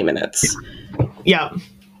for 20 minutes. Yeah.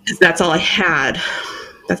 That's all I had.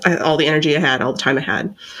 That's all the energy I had, all the time I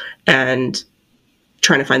had. And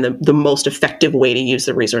trying to find the most effective way to use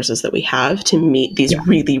the resources that we have to meet these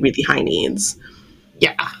really, really high needs.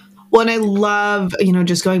 Yeah. Well, and I love,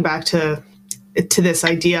 just going back to this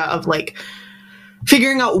idea of like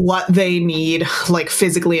figuring out what they need like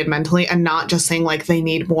physically and mentally and not just saying like they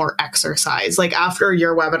need more exercise. Like after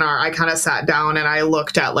your webinar, I kind of sat down and I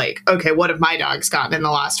looked at like, okay, what have my dogs gotten in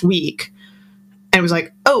the last week? And it was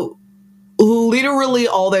like, oh, literally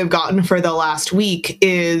all they've gotten for the last week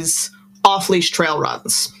is off-leash trail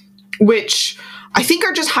runs, which I think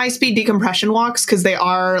are just high-speed decompression walks because they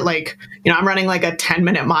are like, I'm running like a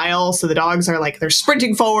 10-minute mile. So the dogs are like, they're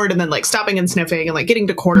sprinting forward and then like stopping and sniffing and like getting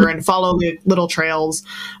to quarter and follow the little trails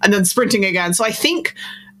and then sprinting again. So I think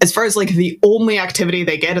as far as like the only activity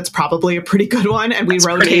they get, it's probably a pretty good one. And we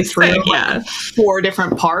rotate through 4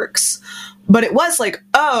 different parks. But it was like,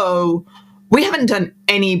 oh, we haven't done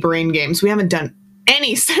any brain games. We haven't done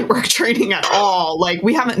any scent work training at all. Like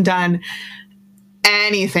we haven't done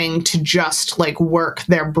anything to just like work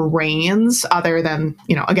their brains other than,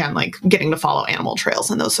 again, like getting to follow animal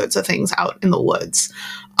trails and those sorts of things out in the woods.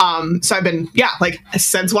 So I've been, like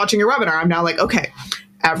since watching your webinar, I'm now like, okay,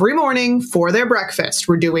 every morning for their breakfast,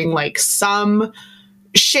 we're doing like some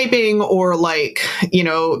shaping or like,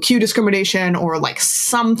 cue discrimination or like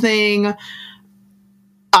something,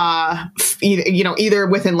 either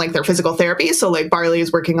within like their physical therapy. So like Barley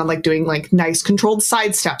is working on like doing like nice controlled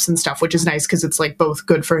side steps and stuff, which is nice because it's like both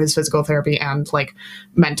good for his physical therapy and like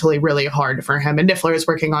mentally really hard for him. And Niffler is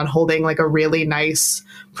working on holding like a really nice,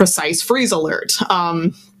 precise freeze alert.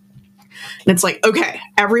 And it's like, okay,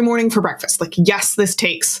 every morning for breakfast, like, yes, this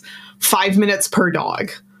takes 5 minutes per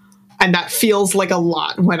dog. And that feels like a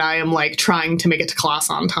lot when I am like trying to make it to class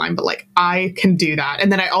on time, but like I can do that.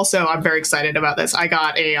 And then I'm very excited about this. I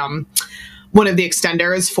got a, one of the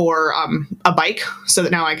extenders for a bike so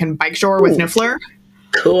that now I can bike shore with Niffler.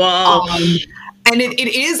 Cool. And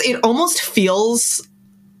it almost feels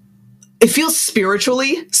it feels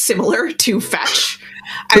spiritually similar to fetch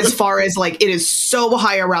as far as like, it is so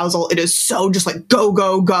high arousal. It is so just like go,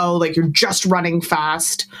 go, go. Like you're just running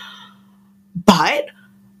fast. But,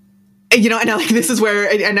 you know, and I, like, this is where,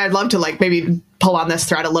 and I'd love to like maybe pull on this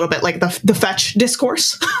thread a little bit, like the fetch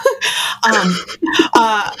discourse.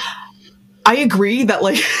 I agree that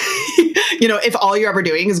like, you know, if all you're ever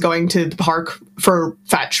doing is going to the park for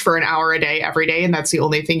fetch for an hour a day, every day, and that's the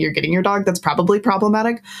only thing you're getting your dog, that's probably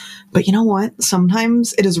problematic. But you know what?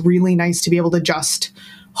 Sometimes it is really nice to be able to just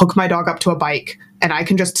hook my dog up to a bike and I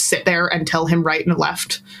can just sit there and tell him right and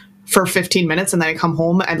left for 15 minutes. And then I come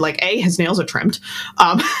home and like, A, his nails are trimmed.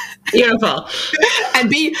 Beautiful. And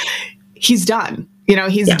B, he's done. You know,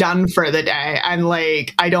 he's done for the day. And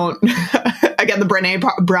like, I don't, again, the Brene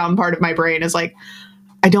Brown part of my brain is like,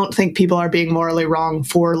 I don't think people are being morally wrong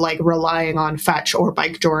for like relying on fetch or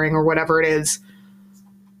bike joring or whatever it is.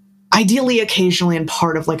 Ideally, occasionally, and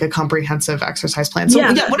part of like a comprehensive exercise plan. So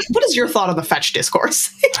yeah, what is your thought on the fetch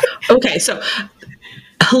discourse? Okay. So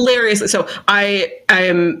hilariously. So I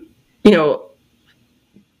am, you know,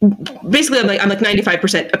 basically I'm like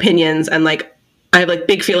 95% opinions and like, I have like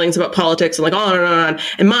big feelings about politics and like on and on.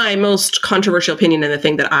 And my most controversial opinion and the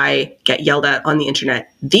thing that I get yelled at on the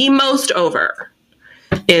internet the most over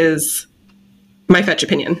is my fetch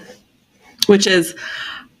opinion, which is,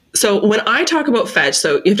 so when I talk about fetch,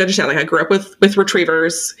 so you have to understand, like I grew up with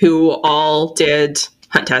retrievers who all did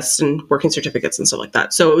hunt tests and working certificates and stuff like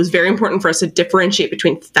that. So it was very important for us to differentiate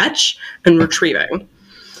between fetch and retrieving.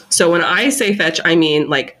 So when I say fetch, I mean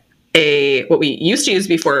like what we used to use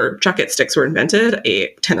before chuck-it sticks were invented,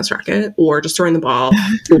 a tennis racket or just throwing the ball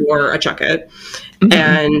or a chuck-it,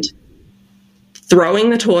 and throwing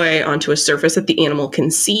the toy onto a surface that the animal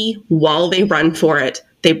can see while they run for it.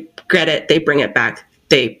 They get it, they bring it back,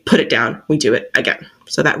 they put it down, we do it again.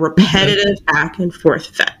 So that repetitive back and forth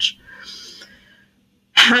fetch.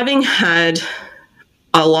 Having had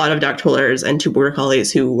a lot of dog pullers and two border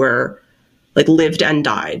collies who were like lived and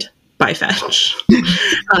died by fetch.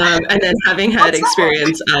 And then having had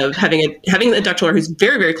experience of having a duck puller who's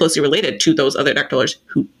very, very closely related to those other duck pullers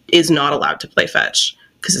who is not allowed to play fetch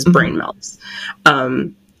because his brain melts.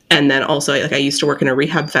 And then also like I used to work in a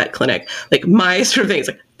rehab vet clinic. Like my sort of thing is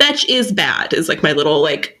like fetch is bad is like my little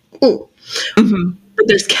like, but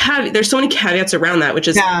there's so many caveats around that, which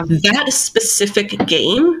is that specific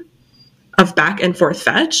game of back and forth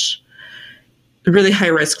fetch, really high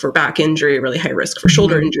risk for back injury, really high risk for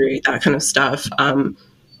shoulder injury, that kind of stuff.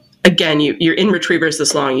 Again, you're in retrievers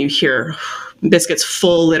this long, you hear Biscuit's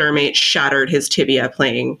full litter mate shattered his tibia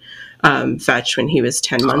playing fetch when he was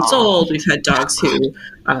 10 months old. We've had dogs who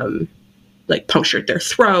like punctured their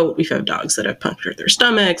throat. We've had dogs that have punctured their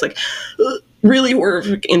stomachs, like really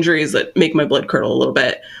horrific injuries that make my blood curdle a little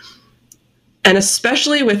bit. And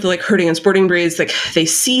especially with like herding and sporting breeds, like they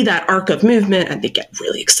see that arc of movement and they get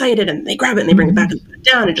really excited and they grab it and they bring it back and put it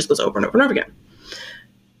down. It just goes over and over and over again.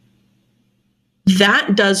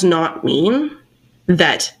 That does not mean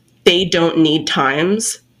that they don't need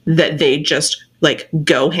times that they just like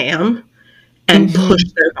go ham and push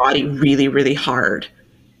their body really, really hard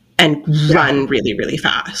and run really, really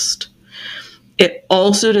fast. It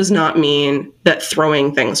also does not mean that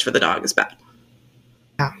throwing things for the dog is bad.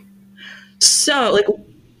 So, like,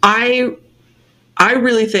 I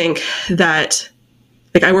really think that,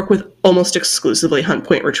 like, I work with almost exclusively hunt,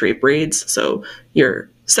 point, retrieve breeds. So your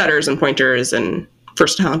setters and pointers and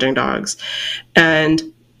first hunting dogs. And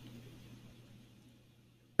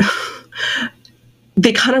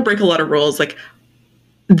they kind of break a lot of rules. Like,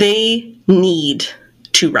 they need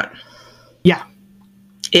to run. Yeah.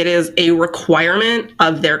 It is a requirement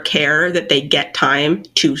of their care that they get time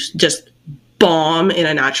to just bomb in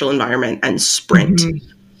a natural environment and sprint.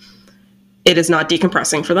 It is not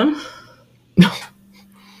decompressing for them. No.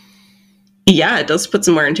 Yeah, it does put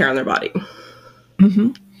some wear and tear on their body.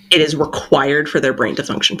 It is required for their brain to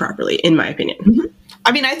function properly, in my opinion.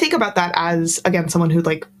 I mean, I think about that as, again, someone who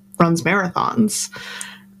like runs marathons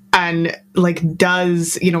and like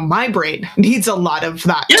does, you know, my brain needs a lot of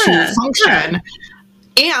that to function.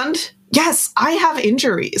 And yes, I have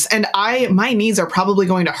injuries and my knees are probably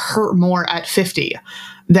going to hurt more at 50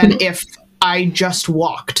 than if I just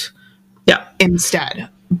walked instead.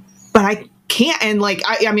 But I can't. And like,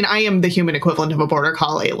 I mean, I am the human equivalent of a border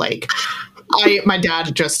collie. Like my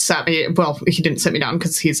dad just sat me, well, he didn't sit me down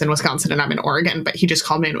because he's in Wisconsin and I'm in Oregon, but he just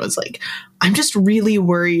called me and was like, I'm just really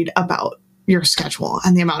worried about your schedule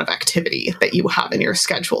and the amount of activity that you have in your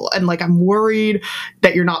schedule. And like, I'm worried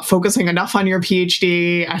that you're not focusing enough on your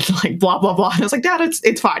PhD and like blah, blah, blah. And I was like, Dad,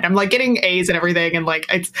 it's fine. I'm like getting A's and everything. And like,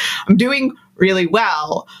 I'm doing really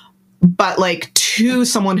well, but like to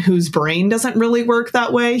someone whose brain doesn't really work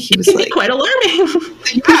that way. He was like, quite alarming.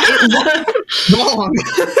 Yeah, it looked wrong.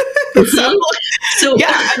 So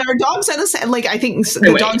yeah, and our dogs are the same. Like, I think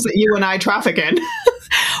the dogs that you and I traffic in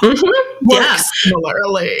work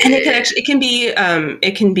similarly. And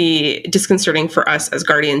it can be disconcerting for us as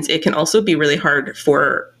guardians. It can also be really hard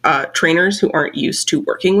for trainers who aren't used to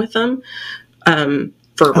working with them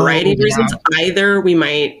for a variety of reasons. Either we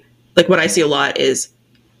might, like, what I see a lot is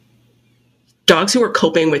dogs who are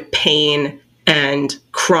coping with pain and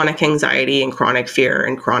chronic anxiety and chronic fear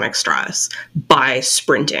and chronic stress by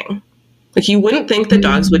sprinting. Like, you wouldn't think that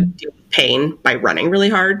dogs would deal with pain by running really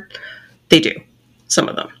hard. They do. Some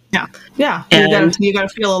of them. Yeah. Yeah. You gotta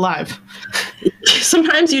feel alive.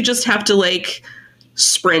 Sometimes you just have to, like,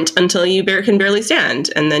 sprint until you can barely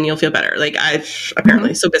stand, and then you'll feel better. Like, I've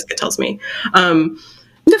apparently, so Biscuit tells me.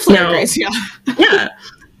 Agrees, yeah. Yeah.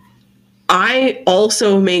 I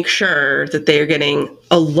also make sure that they are getting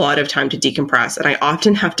a lot of time to decompress, and I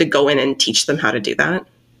often have to go in and teach them how to do that.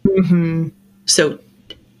 Mm-hmm. So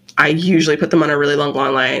I usually put them on a really long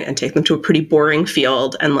line and take them to a pretty boring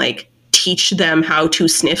field and, like, teach them how to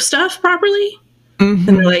sniff stuff properly. Mm-hmm.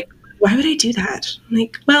 And they're like, why would I do that? I'm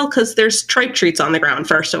like, well, because there's tripe treats on the ground,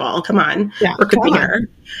 first of all. Come on. Yeah, we're cooking here.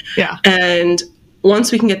 Yeah. And once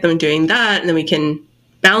we can get them doing that, and then we can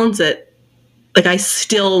balance it, like, I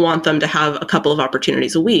still want them to have a couple of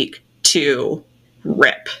opportunities a week to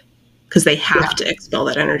rip, because they have to expel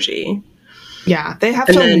that energy. Yeah, they have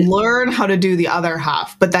to learn how to do the other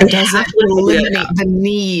half, but that doesn't eliminate the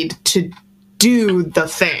need to do the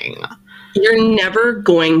thing. You're never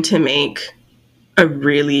going to make a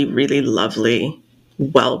really, really lovely,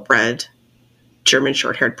 well-bred German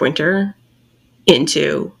short-haired pointer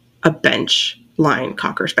into a bench line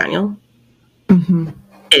Cocker Spaniel. Mm-hmm.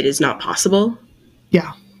 It is not possible.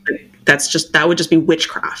 Yeah. That would just be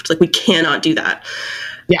witchcraft. Like, we cannot do that.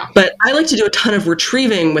 Yeah. But I like to do a ton of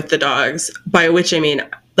retrieving with the dogs, by which I mean,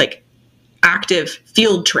 like, active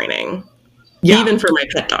field training, even for my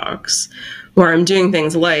pet dogs, where I'm doing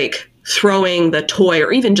things like throwing the toy,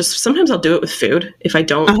 or even just sometimes I'll do it with food if I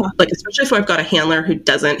don't, like, especially if I've got a handler who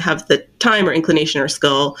doesn't have the time or inclination or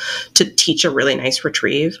skill to teach a really nice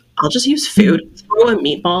retrieve. I'll just use food, throw a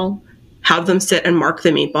meatball, have them sit and mark the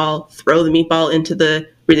meatball, throw the meatball into the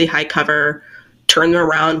really high cover, turn them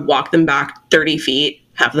around, walk them back 30 feet,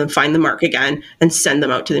 have them find the mark again, and send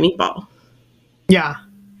them out to the meatball. Yeah.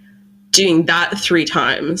 Doing that 3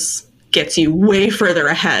 times gets you way further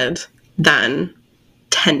ahead than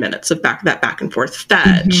 10 minutes of back and forth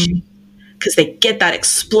fetch, because they get that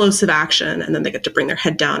explosive action, and then they get to bring their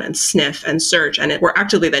head down and sniff and search. And we're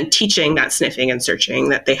actively then teaching that sniffing and searching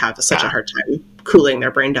that they have such a hard time cooling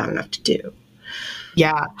their brain down enough to do.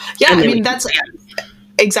 Yeah. Yeah. I mean, that's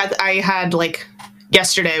exactly. I had, like,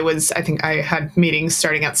 yesterday I think I had meetings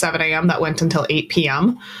starting at 7 a.m. that went until 8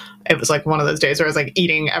 p.m. It was like one of those days where I was, like,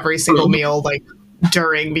 eating every single meal, like,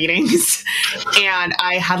 during meetings. And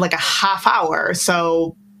I had, like, a half hour.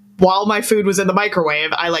 So while my food was in the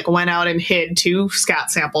microwave, I, like, went out and hid 2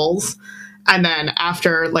 scat samples. And then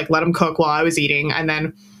after, like, let them cook while I was eating, and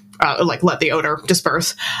then like, let the odor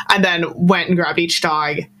disperse, and then went and grabbed each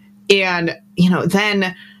dog. And,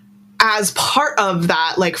 then as part of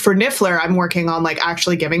that, like, for Niffler, I'm working on, like,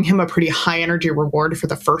 actually giving him a pretty high energy reward for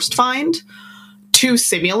the first find, to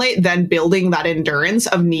simulate then building that endurance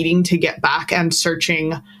of needing to get back and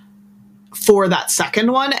searching for that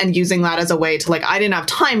second one, and using that as a way to, like, I didn't have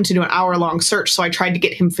time to do an hour-long search, so I tried to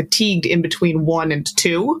get him fatigued in between 1 and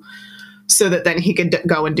 2, so that then he could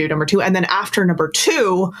go and do number 2. And then after number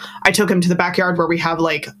 2, I took him to the backyard where we have,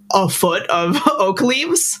 like, a foot of oak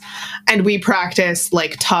leaves, and we practiced,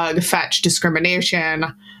 like, tug, fetch, discrimination,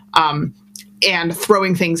 and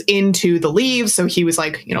throwing things into the leaves. So he was,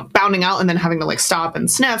 like, bounding out and then having to, like, stop and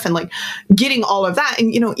sniff, and, like, getting all of that.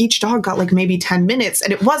 And, each dog got, like, maybe 10 minutes,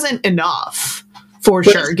 and it wasn't enough for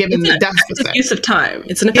sure, given the deficit. It's use of time.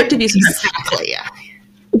 It's an effective use of time. Exactly, yeah.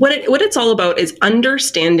 What it's all about is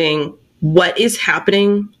understanding what is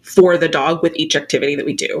happening for the dog with each activity that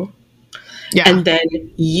we do. Yeah. And then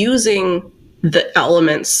using the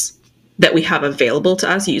elements that we have available to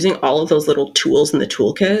us, using all of those little tools in the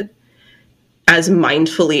toolkit as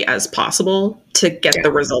mindfully as possible to get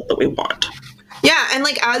the result that we want. Yeah, and,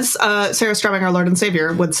 like, as Sarah Stremming, our Lord and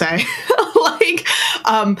Savior, would say, like,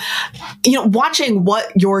 watching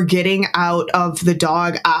what you're getting out of the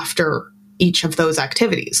dog after each of those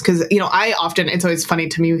activities. Because, it's always funny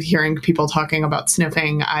to me hearing people talking about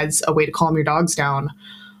sniffing as a way to calm your dogs down.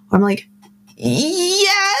 I'm like,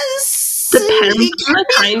 yes! Depends on the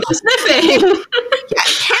kind of sniffing. Yeah,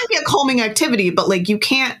 it can be a calming activity, but, like, you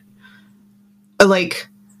can't, like,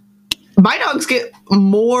 my dogs get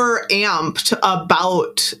more amped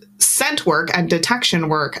about scent work and detection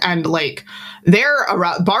work, and like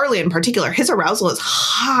Barley in particular, his arousal is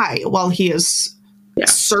high while he is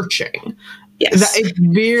searching. Yes. That is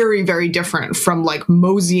very, very different from like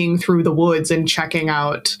moseying through the woods and checking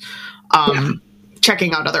out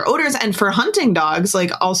other odors. And for hunting dogs,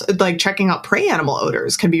 like also like checking out prey animal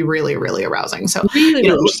odors can be really, really arousing. So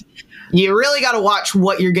you really got to watch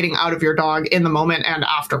what you're getting out of your dog in the moment and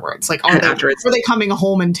afterwards. Like, are they coming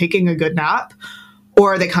home and taking a good nap,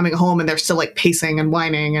 or are they coming home and they're still like pacing and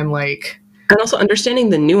whining and like, and also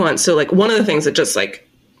understanding the nuance. So like one of the things that just like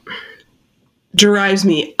drives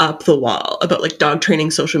me up the wall about like dog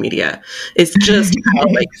training social media is just how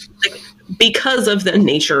like because of the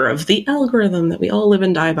nature of the algorithm that we all live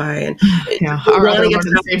and die by, and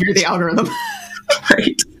the algorithm,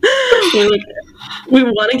 right? We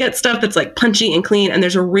want to get stuff that's like punchy and clean, and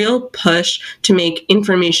there's a real push to make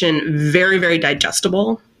information very, very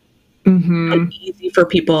digestible and easy for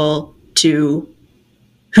people who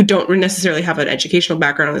don't necessarily have an educational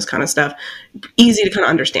background on this kind of stuff, easy to kind of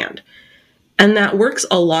understand. And that works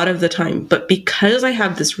a lot of the time. But because I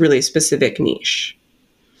have this really specific niche,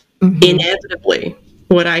 inevitably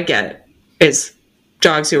what I get is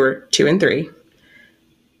dogs who are 2 and 3.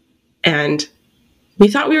 And we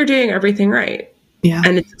thought we were doing everything right. Yeah.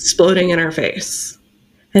 And it's exploding in our face.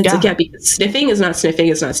 And it's like, because sniffing is not sniffing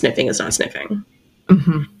is not sniffing is not sniffing.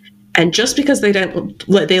 And just because they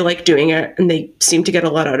like doing it and they seem to get a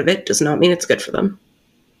lot out of it does not mean it's good for them.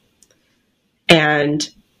 And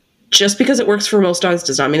just because it works for most dogs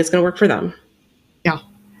does not mean it's going to work for them. Yeah.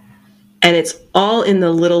 And it's all in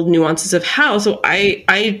the little nuances of how. So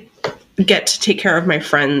I get to take care of my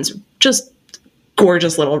friend's just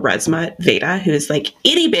gorgeous little res mutt, Veda, who's like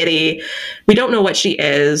itty bitty. We don't know what she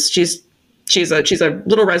is. She's a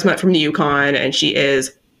little res mutt from the Yukon, and she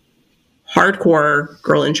is hardcore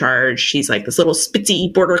girl in charge. She's like this little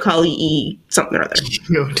spitzy border collie something or other.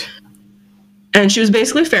 Cute. And she was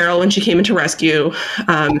basically feral when she came into rescue,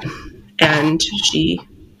 and she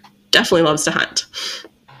definitely loves to hunt.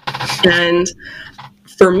 And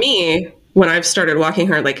for me, when I've started walking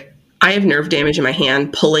her, like I have nerve damage in my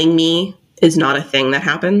hand. Pulling me is not a thing that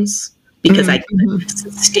happens because I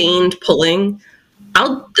sustained pulling.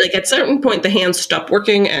 I'll like at a certain point the hands stop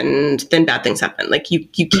working and then bad things happen. Like you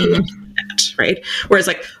can't do that, right? Whereas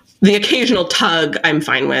like the occasional tug I'm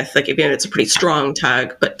fine with, like if it's a pretty strong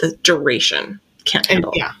tug, but the duration can't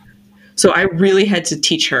handle. Yeah. So I really had to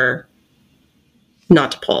teach her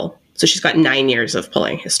not to pull. So she's got 9 years of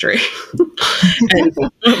pulling history. And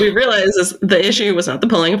what we realized is the issue was not the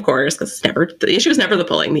pulling, of course, because the issue is never the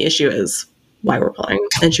pulling. The issue is why we're pulling.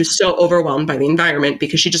 And she was so overwhelmed by the environment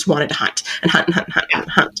because she just wanted to hunt and hunt and hunt and hunt and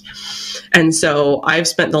hunt. And so I've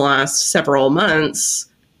spent the last several months,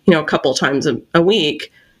 a couple times a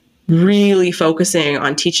week, really focusing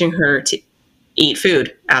on teaching her to eat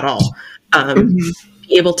food at all,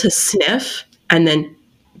 be able to sniff and then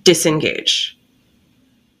disengage.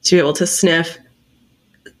 To be able to sniff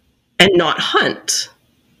and not hunt,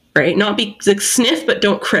 right? Not be like sniff, but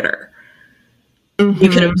don't critter. You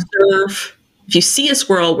can observe. If you see a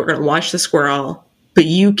squirrel, we're going to watch the squirrel, but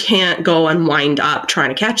you can't go and wind up trying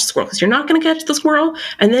to catch the squirrel because you're not going to catch the squirrel.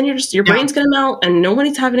 And then your brain's going to melt and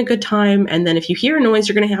nobody's having a good time. And then if you hear a noise,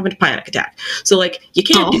 you're going to have a panic attack. So like you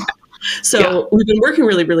can't do that. So we've been working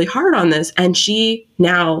really, really hard on this. And she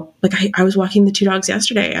now, like I was walking the 2 dogs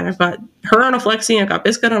yesterday and I've got her on a flexi, I've got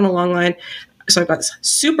Biscuit on a long line. So I've got this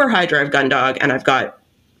super high drive gun dog and I've got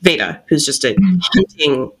Veda, who's just a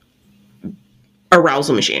hunting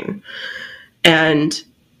arousal machine. And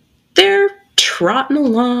they're trotting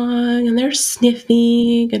along and they're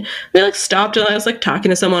sniffing and we like stopped and I was like talking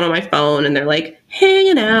to someone on my phone and they're like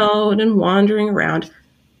hanging out and wandering around.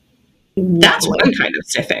 That's one kind of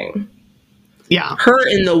sniffing. Yeah. Her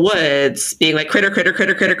in the woods being like critter, critter,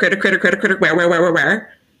 critter, critter, critter, critter, critter, critter,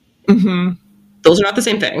 where. Those are not the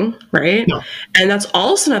same thing, right? No. And that's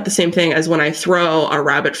also not the same thing as when I throw a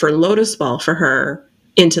rabbit fur lotus ball for her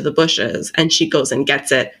into the bushes and she goes and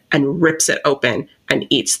gets it and rips it open and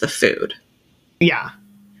eats the food. Yeah.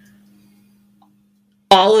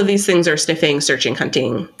 All of these things are sniffing, searching,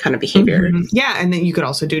 hunting kind of behavior. Yeah, and then you could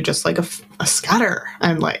also do just like a scatter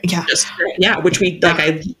and like which we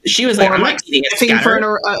like. She was like, I'm not eating a scatter for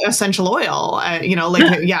an essential oil.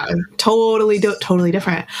 Totally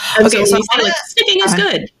different. And okay, so like, sniffing is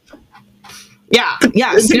good. Yeah,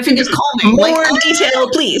 sniffing is calming. More detail,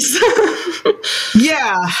 please.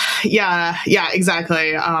 Yeah,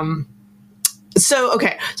 exactly. So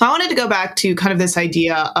I wanted to go back to kind of this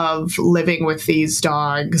idea of living with these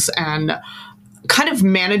dogs and kind of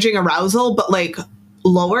managing arousal, but like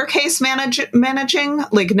lowercase managing,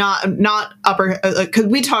 like not upper, because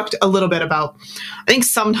we talked a little bit about, I think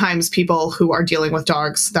sometimes people who are dealing with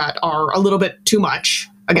dogs that are a little bit too much,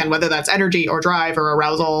 again, whether that's energy or drive or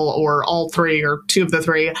arousal or all three or two of the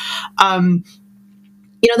three,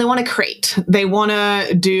 they want to crate, they want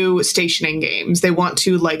to do stationing games, they want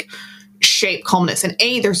to like shape calmness. And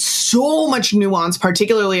there's so much nuance,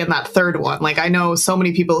 particularly in that third one. Like I know so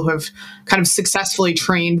many people who have kind of successfully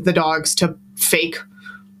trained the dogs to fake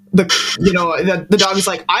the dog is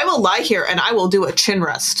like, I will lie here and I will do a chin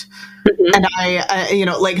rest. Mm-hmm. And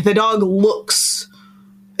like the dog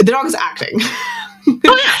is acting.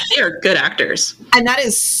 Oh yeah, they are good actors. And that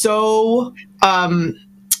is so,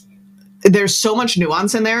 there's so much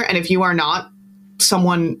nuance in there. And if you are not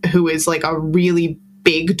someone who is like a really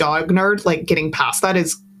big dog nerd, like getting past that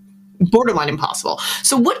is borderline impossible.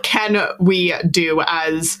 So what can we do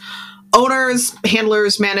as owners,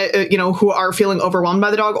 handlers, who are feeling overwhelmed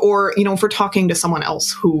by the dog, or, if we're talking to someone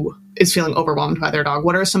else who is feeling overwhelmed by their dog,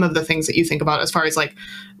 what are some of the things that you think about as far as like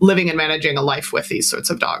living and managing a life with these sorts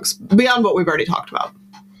of dogs beyond what we've already talked about?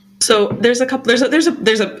 So there's a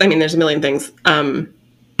million things.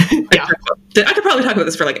 Yeah. I could probably talk about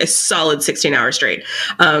this for like a solid 16 hours straight.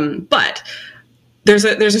 But there's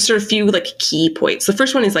a sort of few like key points. The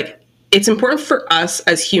first one is like, it's important for us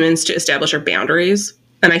as humans to establish our boundaries.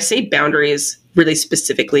 And I say boundaries really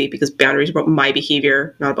specifically because boundaries are about my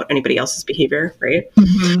behavior, not about anybody else's behavior, right?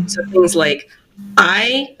 Mm-hmm. So things like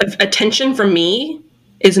attention from me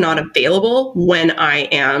is not available when I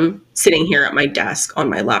am sitting here at my desk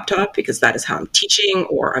on my laptop because that is how I'm teaching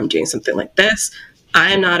or I'm doing something like this.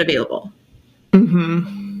 I am not available.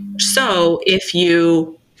 Mm-hmm. So if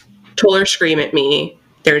you toll or scream at me,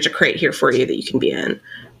 there's a crate here for you that you can be in.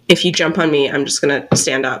 If you jump on me, I'm just going to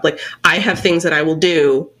stand up. Like I have things that I will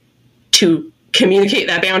do to communicate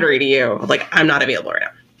that boundary to you. Like I'm not available right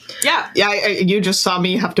now. Yeah. You just saw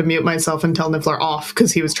me have to mute myself and tell Niffler off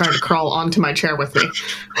because he was trying to crawl onto my chair with me.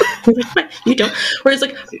 You don't. Whereas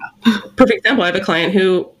like, perfect example, I have a client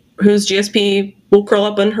whose GSP will curl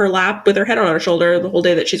up on her lap with her head on her shoulder the whole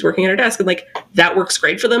day that she's working at her desk. And like, that works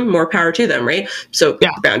great for them. More power to them. Right. So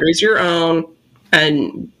boundaries are your own.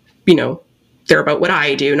 And, they're about what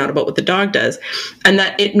I do, not about what the dog does. And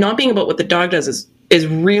that it not being about what the dog does is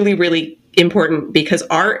really, really important because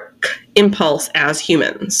our impulse as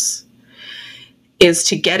humans is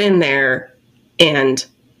to get in there and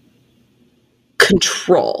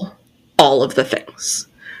control all of the things.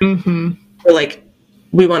 Mm-hmm. We're like,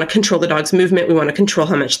 we want to control the dog's movement. We want to control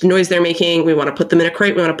how much noise they're making. We want to put them in a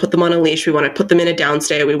crate. We want to put them on a leash. We want to put them in a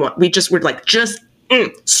downstay.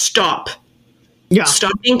 Stop. Yeah.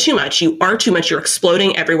 Stop being too much. You are too much. You're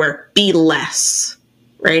exploding everywhere. Be less.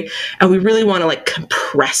 Right. And we really want to like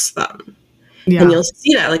compress them. Yeah. And you'll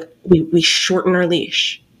see that like we shorten our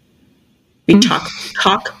leash. We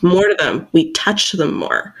talk more to them. We touch them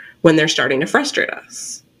more when they're starting to frustrate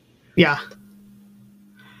us. Yeah.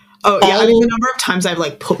 Oh yeah. I mean, the number of times I've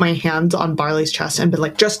like put my hands on Barley's chest and been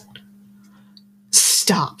like, just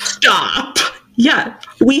stop. Yeah.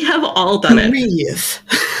 We have all done it. Breathe.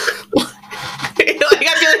 I feel like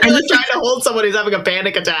you're like trying to hold someone who's having a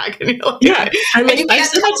panic attack. And you're like, yeah. I mean, you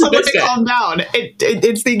can't tell someone to calm down.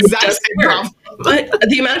 It's the exact same problem. But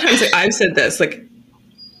the amount of times I've said this, like,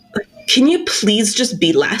 can you please just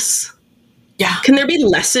be less? Yeah. Can there be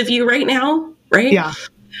less of you right now? Right? Yeah.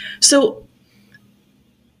 So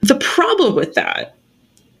the problem with that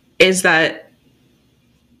is that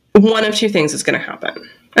one of two things is going to happen.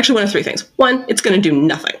 Actually, one of three things. One, it's going to do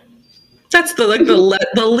nothing. That's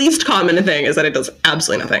the least common thing is that it does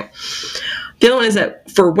absolutely nothing. The other one is that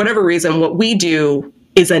for whatever reason, what we do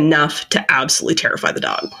is enough to absolutely terrify the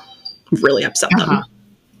dog, really upset them.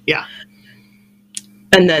 Yeah.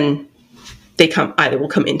 And then they will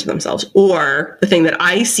come into themselves. Or the thing that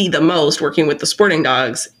I see the most working with the sporting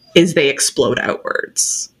dogs is they explode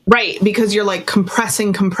outwards. Right, because you're like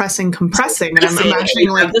compressing. And I'm imagining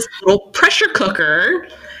like this little pressure cooker.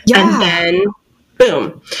 Yeah. And then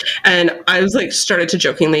boom. And I was like, started to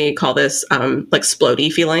jokingly call this like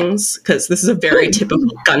splody feelings, because this is a very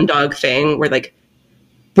typical gun dog thing where like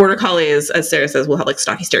border collies, as Sarah says, will have like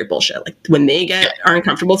stocky stare bullshit. Like when they are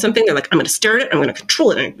uncomfortable with something, they're like, I'm going to stare at it. I'm going to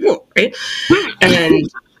control it. Right. And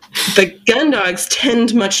the gun dogs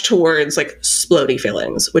tend much towards like splody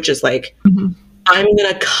feelings, which is like, I'm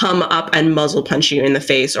going to come up and muzzle punch you in the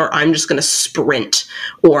face, or I'm just going to sprint,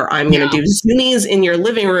 or I'm going to do zoomies in your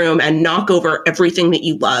living room and knock over everything that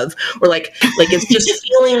you love, or like it's just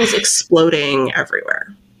feelings exploding everywhere.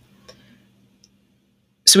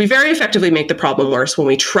 So we very effectively make the problem worse when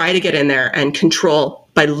we try to get in there and control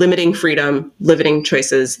by limiting freedom, limiting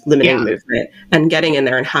choices, limiting movement, and getting in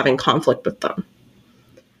there and having conflict with them.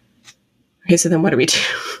 Okay, so then what do we do?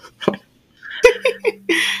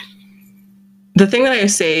 The thing that I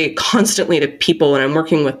say constantly to people when I'm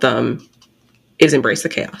working with them is embrace the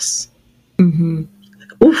chaos. Mm-hmm.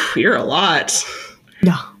 Oof, you're a lot.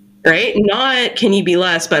 Yeah. Right? Not can you be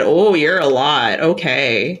less, but oh, you're a lot.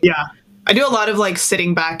 Okay. Yeah. I do a lot of like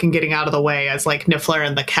sitting back and getting out of the way as like Niffler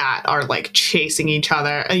and the cat are like chasing each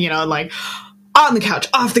other, you know, like on the couch,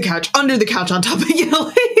 off the couch, under the couch, on top of, you know,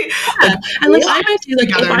 like, and like I might do like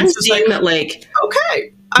if I'm seeing that like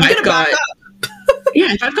okay, I'm gonna back up.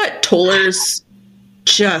 Yeah, if I've got tollers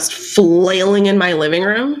just flailing in my living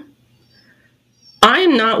room,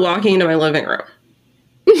 I'm not walking into my living room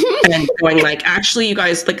and going like, actually, you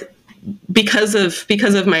guys, like, because of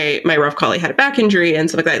my rough collie had a back injury and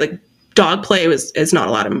stuff like that, like dog play is not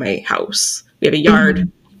allowed in my house. We have a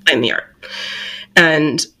yard, play in the yard.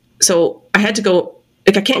 And so I had to go,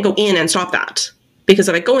 like, I can't go in and stop that, because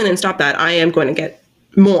if I go in and stop that, I am going to get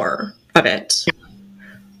more of it.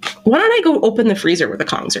 Why don't I go open the freezer where the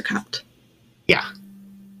Kongs are kept? Yeah.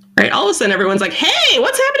 Right. All of a sudden, everyone's like, "Hey,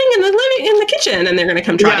 what's happening in the kitchen?" And they're going to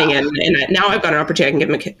come trotting in. And now I've got an opportunity. I can give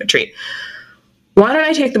them a treat. Why don't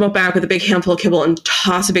I take them out back with a big handful of kibble and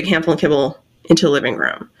toss a big handful of kibble into the living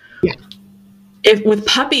room? Yeah. If with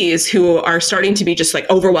puppies who are starting to be just like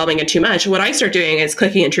overwhelming and too much, what I start doing is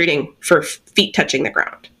clicking and treating for feet touching the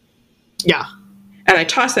ground. Yeah. And I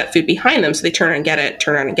toss that food behind them so they turn around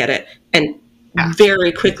and get it. And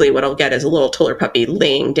very quickly, what I'll get is a little toller puppy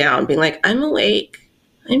laying down, being like, "I'm awake.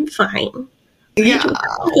 I'm fine.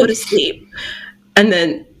 I'll go to sleep." And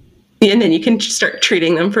then you can start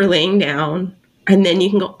treating them for laying down. And then you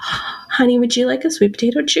can go, "Honey, would you like a sweet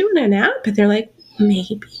potato chew and a nap?" And they're like,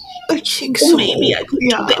 "Maybe. I think so. Maybe I could do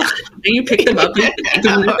that." You pick them up and take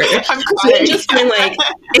them over. I'm So just going like,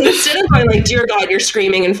 instead of going like, "Dear God, you're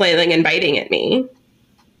screaming and flailing and biting at me,"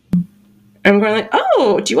 I'm going like,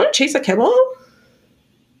 "Oh, do you want to chase a kibble?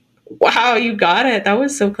 Wow, you got it. That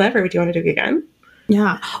was so clever. Do you want to do it again?"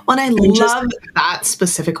 Yeah. Well, and I love that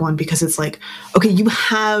specific one because it's like, okay, you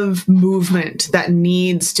have movement that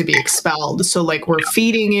needs to be expelled. So like we're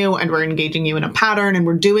feeding you and we're engaging you in a pattern and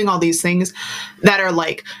we're doing all these things that are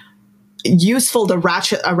like useful to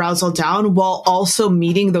ratchet arousal down while also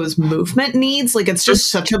meeting those movement needs. Like it's just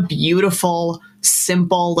such a beautiful,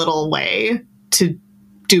 simple little way to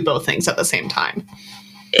do both things at the same time.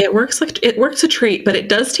 It works a treat, but it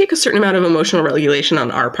does take a certain amount of emotional regulation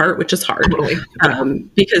on our part, which is hard. Totally.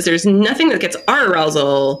 Because there's nothing that gets our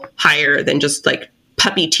arousal higher than just like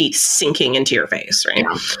puppy teeth sinking into your face, right?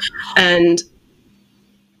 Yeah. And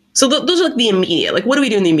so those are like the immediate. Like, what do we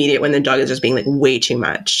do in the immediate when the dog is just being like way too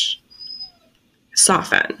much?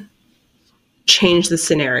 Soften. Change the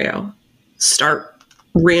scenario. Start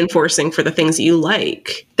reinforcing for the things that you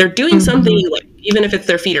like. They're doing something you like, even if it's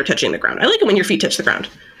their feet are touching the ground. I like it when your feet touch the ground.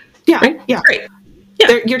 Yeah. Right? Yeah. Great.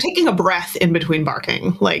 Yeah. You're taking a breath in between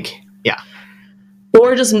barking. Like, yeah.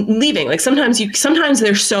 Or just leaving. Like sometimes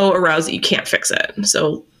they're so aroused that you can't fix it.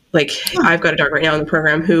 So like I've got a dog right now in the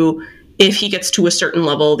program who, if he gets to a certain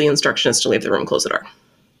level, the instruction is to leave the room, close the door.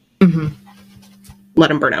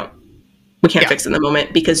 Let him burn out. We can't fix it in the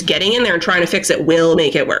moment because getting in there and trying to fix it will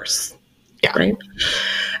make it worse. Yeah. Right.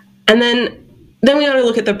 And then we got to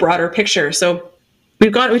look at the broader picture. So we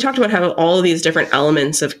talked about how all of these different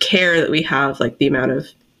elements of care that we have, like the amount of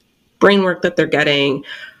brain work that they're getting,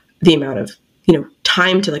 the amount of,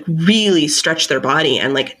 time to like really stretch their body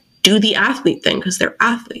and like do the athlete thing because they're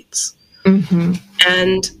athletes.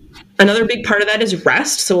 And another big part of that is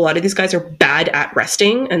rest. So a lot of these guys are bad at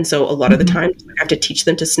resting. And so a lot of the time I have to teach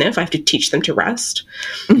them to sniff. I have to teach them to rest.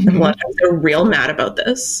 And a lot of times they're real mad about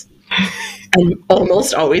this. And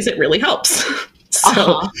almost always it really helps.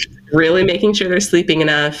 So really making sure they're sleeping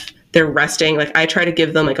enough, they're resting. Like I try to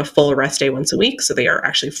give them like a full rest day once a week. So they are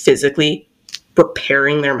actually physically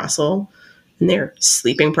repairing their muscle and they're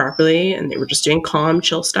sleeping properly and they were just doing calm,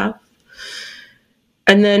 chill stuff.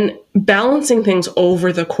 And then balancing things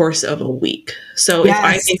over the course of a week. So if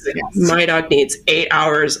I think that my dog needs 8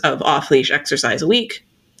 hours of off-leash exercise a week,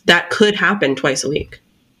 that could happen twice a week.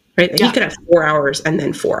 Right? Like he could have 4 hours and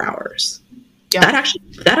then 4 hours. Yeah. That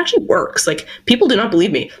actually works. Like people do not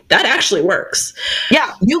believe me. That actually works.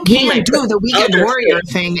 Yeah. You can do the weekend warrior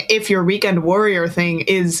thing if your weekend warrior thing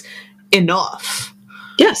is enough.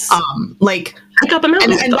 Yes. Like pick up a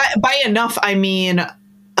mountain. And by enough, I mean,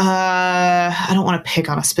 I don't want to pick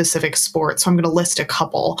on a specific sport, so I'm going to list a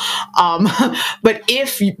couple. But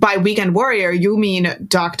if by weekend warrior, you mean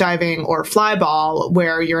dock diving or fly ball,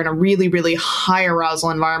 where you're in a really, really high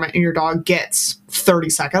arousal environment and your dog gets 30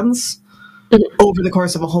 seconds, over the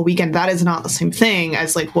course of a whole weekend. That is not the same thing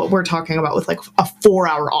as like what we're talking about with like a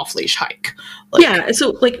 4-hour off-leash hike. Like, yeah.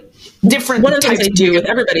 So like different one of the things types I do with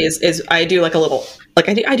everybody is I do like a little, like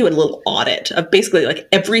I do a little audit of basically like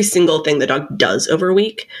every single thing the dog does over a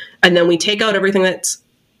week. And then we take out everything that's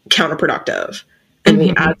counterproductive and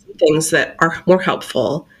we add some things that are more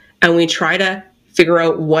helpful. And we try to figure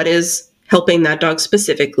out what is helping that dog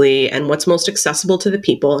specifically and what's most accessible to the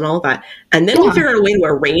people and all of that. And then we figure out a way to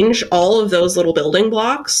arrange all of those little building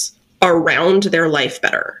blocks around their life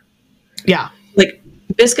better. Yeah. Like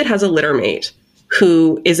Biscuit has a litter mate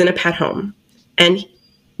who is in a pet home, and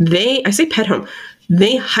I say pet home,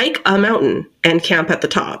 they hike a mountain and camp at the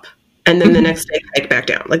top. And then the next day hike back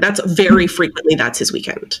down. Like that's very frequently, that's his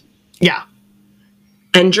weekend. Yeah.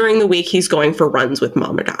 And during the week, he's going for runs with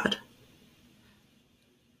mom or dad.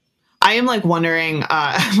 I am like wondering,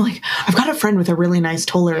 I'm like, I've got a friend with a really nice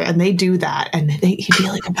toddler and they do that. And he'd be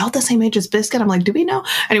like about the same age as Biscuit. I'm like, do we know?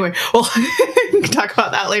 Anyway, well, we can talk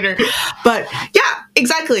about that later. But yeah,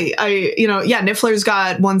 exactly. Niffler's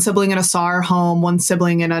got one sibling in a SAR home, one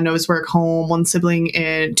sibling in a nosework home,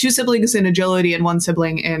 two siblings in agility and one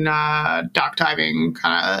sibling in dock diving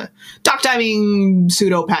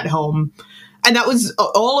pseudo pet home. And that was,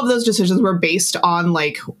 all of those decisions were based on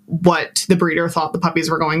like what the breeder thought the puppies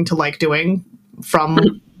were going to like doing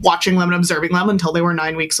from watching them and observing them until they were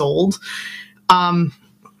 9 weeks old. And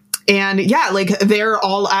yeah, like they're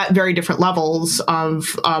all at very different levels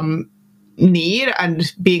of need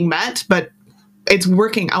and being met, but it's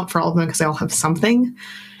working out for all of them because they all have something.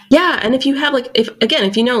 Yeah. And if you have like,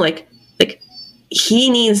 if you know, like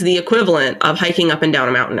he needs the equivalent of hiking up and down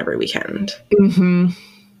a mountain every weekend. Mm-hmm.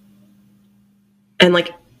 And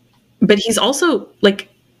like, but he's also like,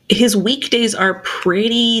 his weekdays are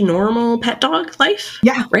pretty normal pet dog life.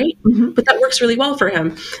 Yeah. Right. Mm-hmm. But that works really well for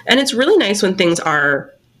him. And it's really nice when things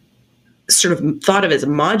are sort of thought of as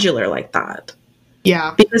modular like that.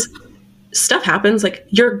 Yeah. Because stuff happens. Like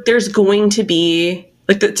there's going to be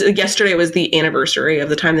like yesterday was the anniversary of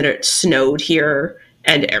the time that it snowed here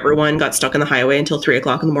and everyone got stuck on the highway until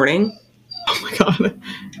 3:00 in the morning. Oh my God.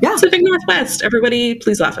 Yeah. Pacific Northwest. Everybody,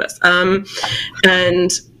 please laugh at us.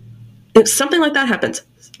 And if something like that happens,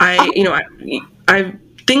 I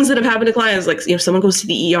things that have happened to clients, like, someone goes to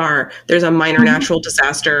the ER, there's a minor natural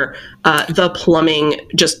disaster, the plumbing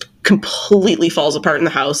just completely falls apart in the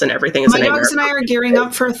house and everything is a nightmare. My dogs and I are gearing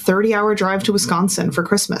up for a 30-hour drive to Wisconsin for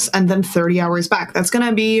Christmas and then 30 hours back. That's going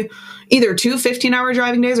to be either 2 15-hour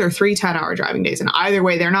driving days or 3 10-hour driving days. And either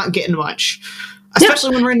way, they're not getting much.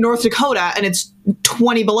 Especially when we're in North Dakota and it's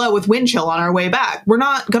 20 below with wind chill on our way back. We're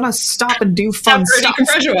not going to stop and do fun stuff.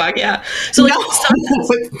 Decompression walk, yeah. So like,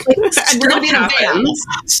 and we're going to be in a van.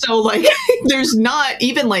 So like, there's not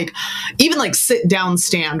even like sit down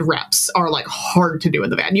stand reps are like hard to do in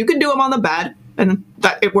the van. You can do them on the bed and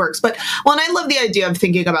that it works. But and I love the idea of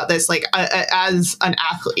thinking about this like as an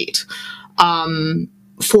athlete,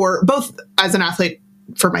 for both as an athlete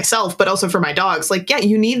for myself, but also for my dogs. Like, yeah,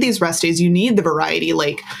 you need these rest days. You need the variety.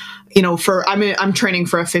 Like, I'm training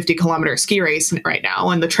for a 50-kilometer ski race right now.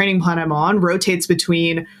 And the training plan I'm on rotates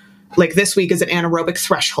between like this week is an anaerobic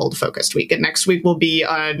threshold focused week. And next week will be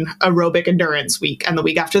an aerobic endurance week. And the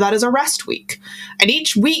week after that is a rest week. And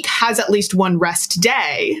each week has at least one rest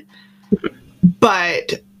day.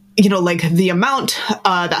 But like the amount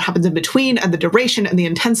that happens in between and the duration and the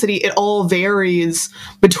intensity, it all varies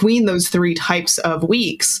between those 3 types of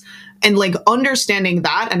weeks. And like understanding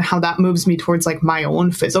that and how that moves me towards like my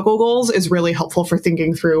own physical goals is really helpful for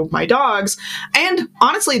thinking through my dogs and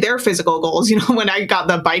honestly their physical goals. When I got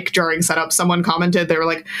the bike drawing set up, someone commented, they were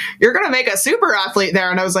like, "You're going to make a super athlete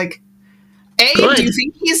there." And I was like, A, good. Do you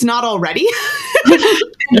think he's not already?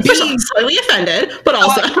 B, slightly offended, but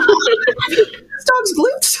also dog's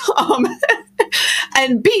glutes.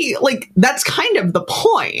 And B, like that's kind of the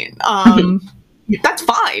point. That's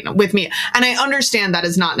fine with me, and I understand that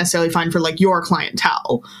is not necessarily fine for like your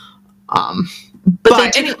clientele. But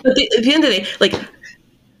at the end of the day, like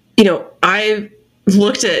I've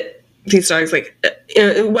looked at these dogs. Like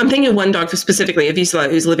I'm thinking of one dog specifically, a Vizsla,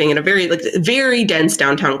 who's living in a very dense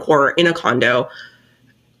downtown core in a condo,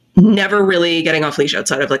 never really getting off leash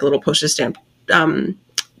outside of like a little postage stamp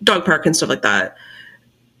dog park and stuff like that.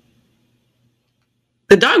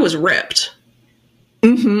 The dog was ripped.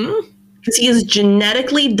 Mm-hmm. Because he is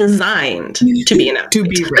genetically designed to be an athlete. To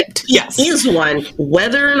be ripped, yes. He is one,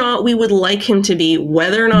 whether or not we would like him to be,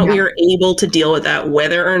 whether or not we are able to deal with that,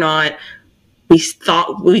 whether or not we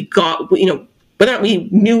thought we got, whether or not we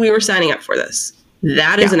knew we were signing up for this.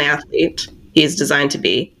 That is an athlete he is designed to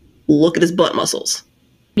be. Look at his butt muscles.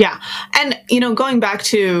 Yeah. And, going back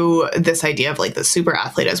to this idea of like the super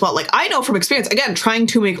athlete as well, like I know from experience, again, trying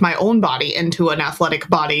to make my own body into an athletic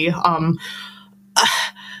body,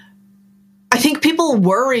 I think people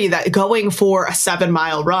worry that going for a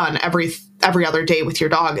 7-mile run every other day with your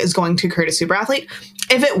dog is going to create a super athlete.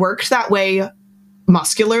 If it worked that way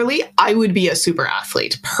muscularly, I would be a super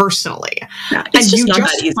athlete personally. Yeah, it's and just you not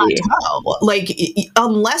just that easy. plateau. Like,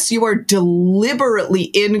 unless you are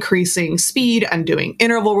deliberately increasing speed and doing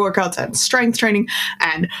interval workouts and strength training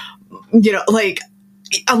and, like,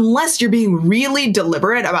 unless you're being really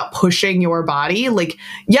deliberate about pushing your body, like,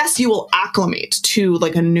 yes, you will acclimate to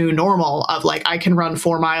like a new normal of like, I can run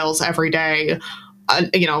 4 miles every day,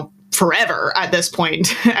 forever at this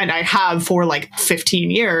point, and I have for like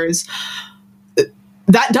 15 years.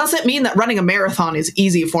 That doesn't mean that running a marathon is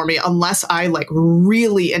easy for me unless I like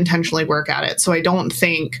really intentionally work at it. So I don't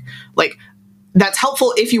think like that's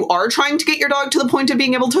helpful if you are trying to get your dog to the point of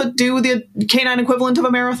being able to do the canine equivalent of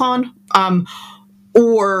a marathon.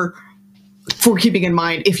 Or for keeping in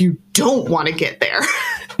mind, if you don't want to get there,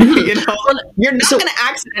 you're not going to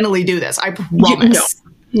accidentally do this. I promise.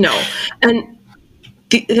 No. And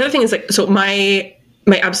the other thing is like, so my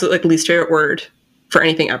absolute like least favorite word for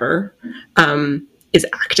anything ever, is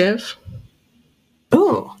active.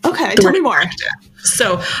 Oh, okay. Tell me more. Active.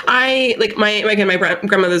 So I like my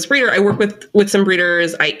grandmother's breeder. I work with some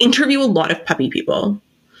breeders. I interview a lot of puppy people,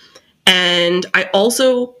 and I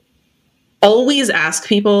also always ask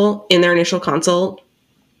people in their initial consult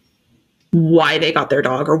why they got their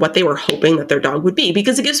dog or what they were hoping that their dog would be,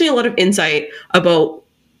 because it gives me a lot of insight about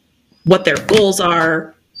what their goals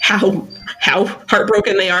are, how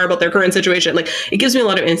heartbroken they are about their current situation. Like, it gives me a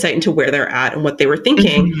lot of insight into where they're at and what they were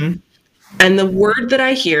thinking. Mm-hmm. And the word that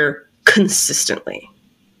I hear consistently,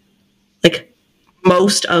 like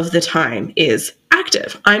most of the time, is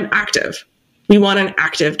active. I'm active. We want an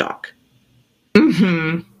active dog.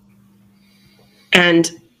 Mm-hmm.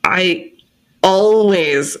 And I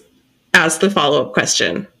always ask the follow-up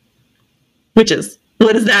question, which is,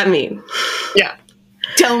 what does that mean? Yeah.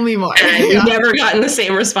 Tell me more. And I've never gotten the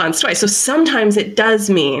same response twice. So sometimes it does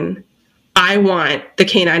mean I want the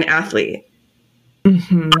canine athlete.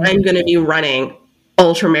 Mm-hmm. I'm going to be running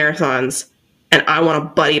ultra marathons and I want a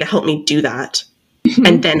buddy to help me do that. Mm-hmm.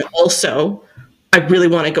 And then also I really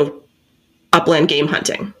want to go upland game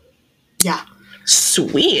hunting. Yeah.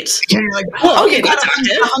 Sweet. Yeah, you're like, oh, okay, that's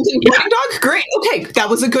active. Hunting dog? Great. Okay, that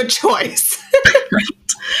was a good choice. Right.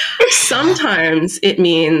 Sometimes it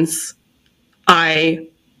means I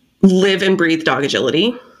live and breathe dog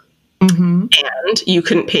agility, mm-hmm. and you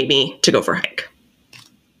couldn't pay me to go for a hike.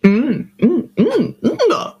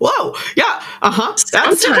 Whoa. Yeah. Uh-huh.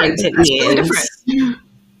 Sometimes it means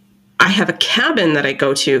I have a cabin that I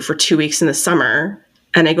go to for 2 weeks in the summer,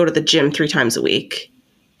 and I go to the gym 3 times a week.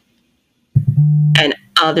 And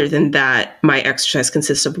other than that, my exercise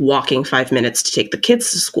consists of walking 5 minutes to take the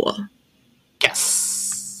kids to school.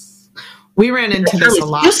 Yes. We ran into this a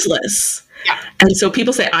lot. Useless. Yeah. And so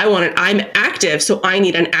people say, I'm active, so I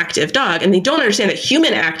need an active dog. And they don't understand that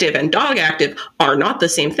human active and dog active are not the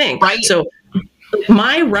same thing. Right. So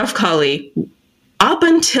my rough collie, up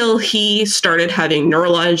until he started having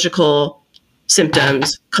neurological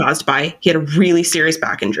symptoms caused by, he had a really serious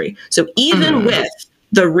back injury. So even with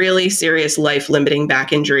the really serious life-limiting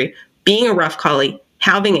back injury, being a rough collie,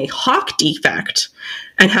 having a hock defect,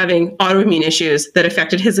 and having autoimmune issues that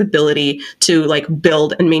affected his ability to like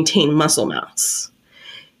build and maintain muscle mass,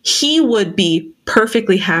 he would be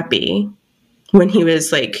perfectly happy when he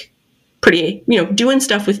was like pretty, doing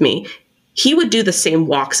stuff with me. He would do the same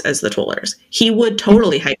walks as the tollers. He would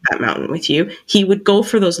totally hike that mountain with you. He would go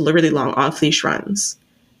for those really long off-leash runs.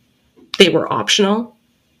 They were optional.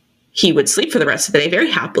 He would sleep for the rest of the day. Very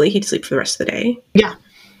happily, he'd sleep for the rest of the day. Yeah.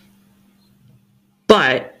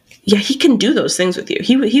 But yeah, he can do those things with you.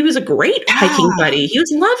 He was a great hiking buddy. He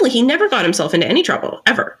was lovely. He never got himself into any trouble,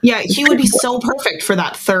 ever. Yeah, he would be so perfect for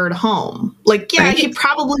that third home. Like, yeah, right? He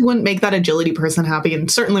probably wouldn't make that agility person happy,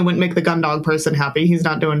 and certainly wouldn't make the gun dog person happy. He's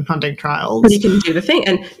not doing hunting trials. But he can do the thing.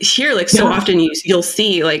 And here, like, so often you'll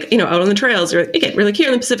see, like, out on the trails, or again, like here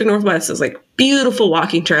in the Pacific Northwest, there's like beautiful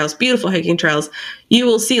walking trails, beautiful hiking trails. You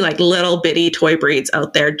will see like little bitty toy breeds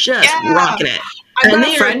out there just rocking it. I've got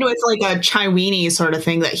a friend with like a Chiweenie sort of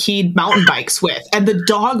thing that he mountain bikes with, and the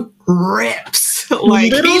dog rips.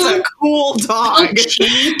 Like, he's a cool dog.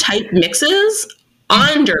 Type mixes,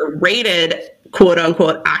 underrated, quote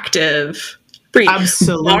unquote, active breed.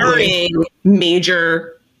 Absolutely. Barring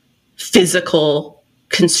major physical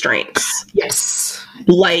constraints. Yes.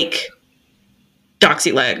 Like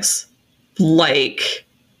doxy legs, like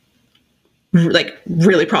like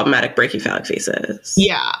really problematic brachycephalic faces.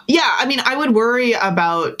 Yeah. Yeah. I mean, I would worry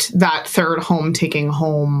about that third home taking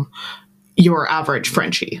home your average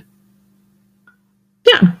Frenchie.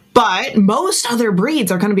 Yeah. But most other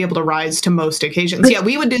breeds are going to be able to rise to most occasions. Yeah,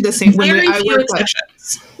 we would do the same. Very few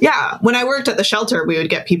exceptions. When I worked at the shelter, we would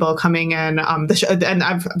get people coming in. And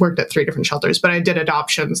I've worked at 3 different shelters, but I did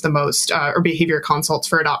adoptions the most, or behavior consults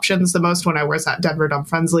for adoptions the most when I was at Denver Dumb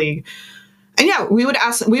Friends League. And yeah,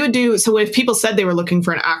 so if people said they were looking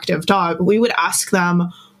for an active dog, we would ask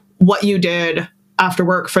them what you did after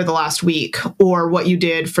work for the last week or what you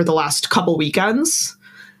did for the last couple weekends.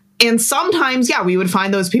 And sometimes, we would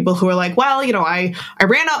find those people who are like, well, I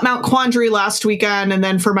ran up Mount Quandary last weekend, and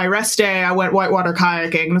then for my rest day, I went whitewater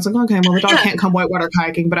kayaking. And it's like, okay, well, the dog can't come whitewater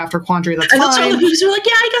kayaking, but after Quandary, that's fine. And that's all the people who are like,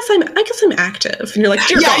 I guess I'm active. And you're like,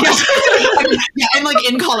 dear God. And like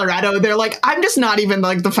in Colorado, they're like, I'm just not even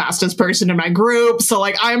like the fastest person in my group, so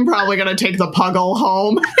like I'm probably gonna take the puggle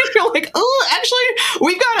home. And you're like, oh, actually,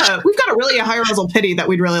 we've got a really high arousal pitty that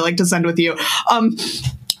we'd really like to send with you.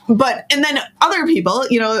 And then other people,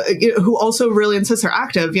 who also really insist they're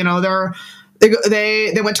active, they went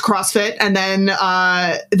to CrossFit, and then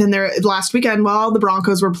their last weekend, the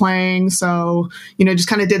Broncos were playing. So, just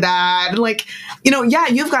kind of did that. And like,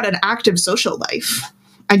 you've got an active social life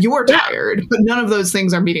and you're tired, but none of those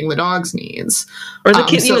things are meeting the dog's needs. Or the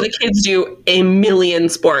kids, the kids do a million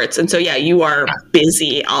sports. And so, you are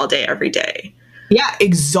busy all day, every day. Yeah,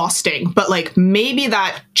 exhausting. But like maybe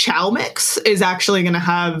that chow mix is actually going to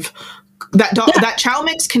have that dog. Yeah. That chow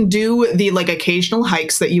mix can do the like occasional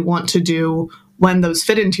hikes that you want to do when those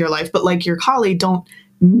fit into your life. But like your collie don't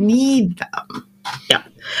need them. Yeah.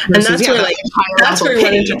 And that's where we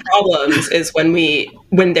run into problems is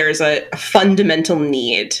when there's a fundamental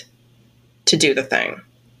need to do the thing.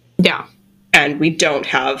 Yeah. And we don't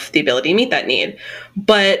have the ability to meet that need.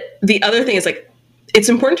 But the other thing is like, it's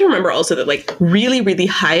important to remember also that like really, really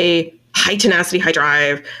high tenacity, high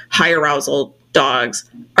drive, high arousal dogs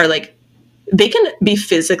are like, they can be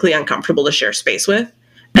physically uncomfortable to share space with,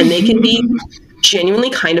 and they can be genuinely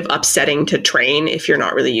kind of upsetting to train if you're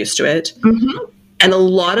not really used to it. Mm-hmm. And a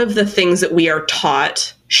lot of the things that we are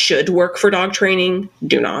taught should work for dog training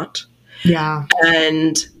do not. Yeah.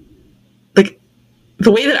 And like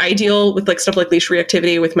the way that I deal with like stuff like leash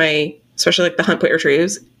reactivity with my, especially like the hunt point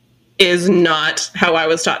retrieves, is not how I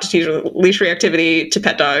was taught to teach leash reactivity to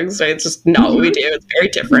pet dogs. Right? It's just not what we do. It's very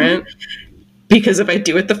different. Because if I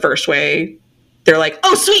do it the first way, they're like,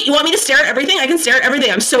 oh, sweet. You want me to stare at everything? I can stare at everything.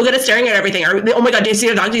 I'm so good at staring at everything. Oh my God, do you see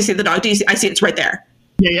the dog? Do you see the dog? I see it. It's right there.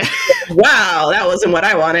 Yeah. Wow, that wasn't what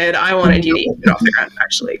I wanted. I wanted you to eat it off the ground.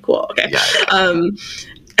 Actually, cool. Okay. Yeah.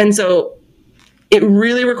 And so it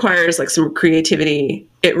really requires like some creativity.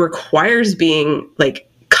 It requires being like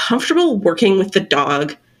comfortable working with the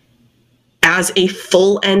dog as a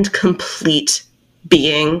full and complete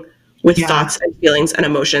being with thoughts and feelings and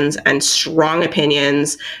emotions and strong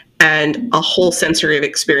opinions and a whole sensory of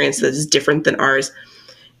experience that is different than ours.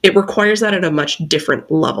 It requires that at a much different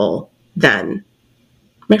level than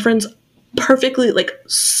my friend's perfectly like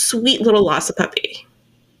sweet little Lhasa puppy.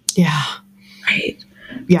 Yeah. Right.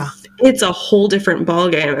 Yeah. It's a whole different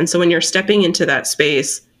ballgame. And so when you're stepping into that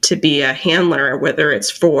space to be a handler, whether it's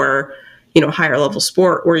for, higher level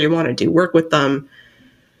sport or you want to do work with them,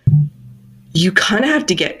 you kind of have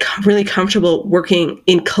to get really comfortable working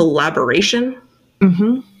in collaboration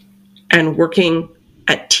and working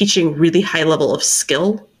at teaching really high level of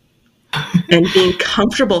skill and being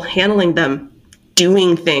comfortable handling them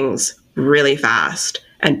doing things really fast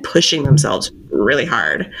and pushing themselves really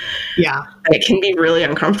hard. Yeah. And it can be really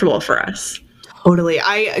uncomfortable for us. Totally.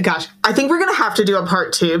 I think we're going to have to do a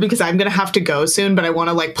part 2 because I'm going to have to go soon, but I want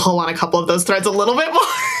to like pull on a couple of those threads a little bit more.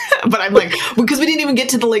 But I'm like, because we didn't even get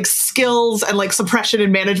to the like skills and like suppression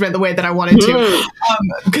and management the way that I wanted to.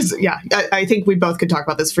 Because I think we both could talk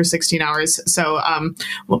about this for 16 hours. So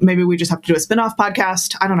well, maybe we just have to do a spin-off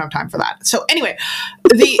podcast. I don't have time for that. So anyway,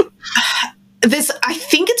 I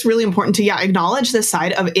think it's really important to acknowledge this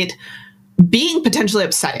side of it being potentially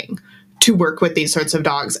upsetting to work with these sorts of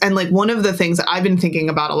dogs. And like one of the things that I've been thinking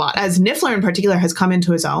about a lot, as Niffler in particular has come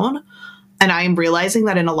into his own, and I am realizing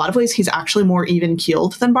that in a lot of ways he's actually more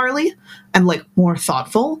even-keeled than Barley and like more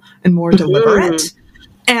thoughtful and more deliberate.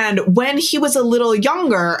 And when he was a little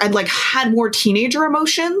younger and like had more teenager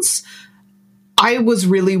emotions, I was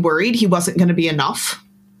really worried he wasn't going to be enough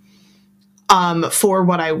for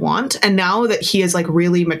what I want. And now that he is like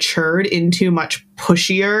really matured into much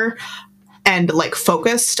pushier and like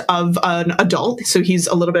focused of an adult, so he's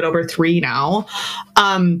a little bit over 3 now,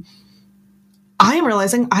 I am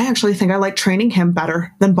realizing I actually think I like training him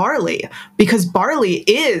better than Barley, because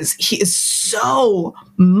he is so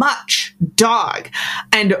much dog,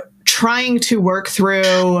 and trying to work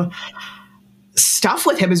through stuff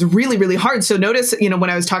with him is really, really hard. So notice, when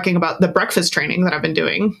I was talking about the breakfast training that I've been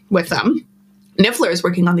doing with them, Niffler is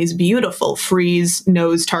working on these beautiful freeze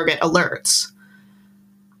nose target alerts.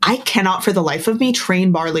 I cannot for the life of me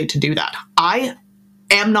train Barley to do that. I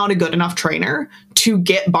am not a good enough trainer to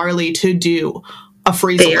get Barley to do a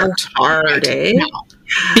freeze alert hard, eh? now.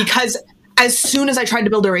 Because as soon as I tried to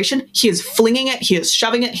build duration, he is flinging it, he is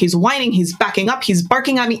shoving it, he's whining, he's backing up, he's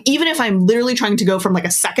barking at me, even if I'm literally trying to go from like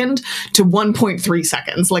a second to 1.3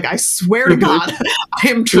 seconds. Like, I swear to God, I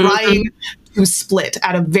am trying to split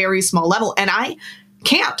at a very small level, and I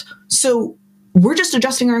can't. So we're just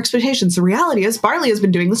adjusting our expectations. The reality is Barley has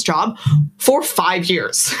been doing this job for 5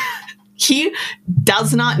 years. He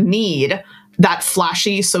does not need that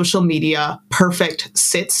flashy social media perfect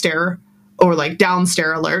sit stare or like down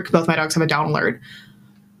stare alert. Both my dogs have a down alert.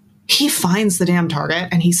 He finds the damn target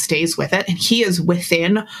and he stays with it, and he is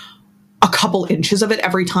within a couple inches of it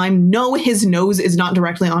every time. No, his nose is not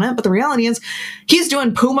directly on it, but the reality is he's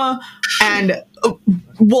doing Puma and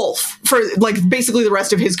Wolf for like basically the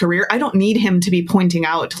rest of his career. I don't need him to be pointing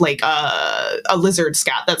out like a lizard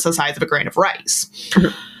scat that's the size of a grain of rice.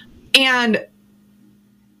 And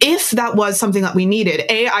if that was something that we needed,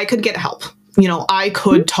 I could get help. I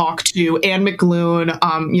could talk to Anne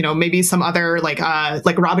McGloon, maybe some other like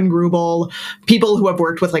Robin Grubel, people who have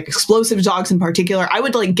worked with like explosive dogs in particular. I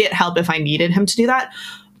would like get help if I needed him to do that.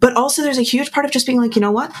 But also there's a huge part of just being like, you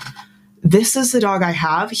know what? This is the dog I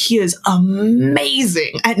have. He is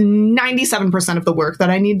amazing at 97% of the work that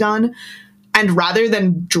I need done. And rather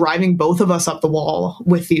than driving both of us up the wall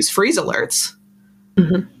with these freeze alerts,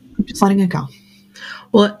 I'm just letting it go.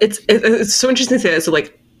 Well, it's so interesting to say that. So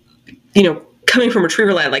like, coming from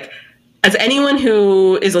retriever land, like as anyone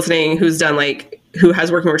who is listening, who's done like, who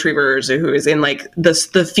has working retrievers or who is in like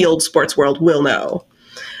the field sports world will know,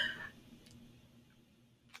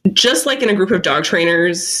 just like in a group of dog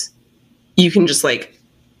trainers, you can just like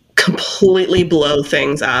completely blow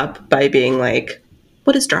things up by being like,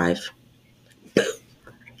 what is drive?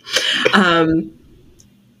 In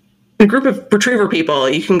a group of retriever people,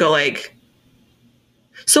 you can go like,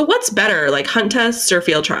 so what's better, like hunt tests or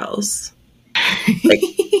field trials? Like,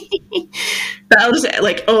 I'll just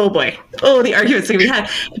like, oh boy, the arguments that we had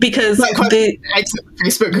because the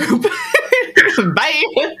Facebook group. Bye.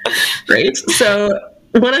 Right. So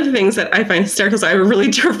one of the things that I find hysterical is I have a really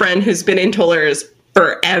dear friend who's been in tollers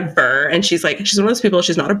forever, and she's one of those people.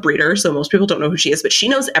 She's not a breeder, so most people don't know who she is, but she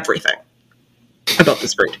knows everything about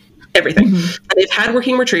this breed, everything. And they've had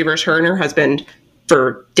working retrievers, her and her husband,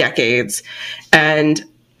 for decades, and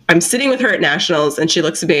I'm sitting with her at nationals and she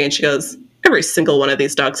looks at me and she goes, every single one of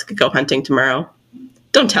these dogs could go hunting tomorrow.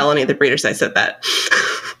 Don't tell any of the breeders I said that.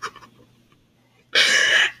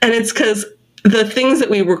 And it's because the things that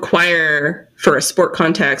we require for a sport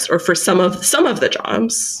context or for some of the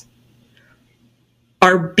jobs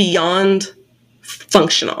are beyond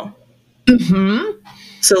functional.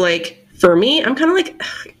 So like for me, I'm kind of like,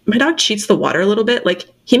 my dog cheats the water a little bit. Like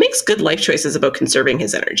he makes good life choices about conserving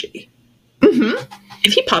his energy.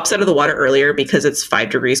 If he pops out of the water earlier because it's 5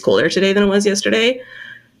 degrees colder today than it was yesterday,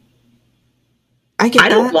 I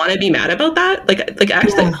don't want to be mad about that. Like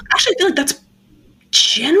actually, I feel like that's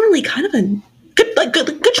generally kind of a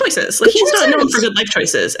good choices. Like he's not known for good life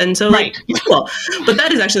choices, and so like well, but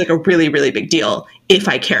that is actually like a really, really big deal if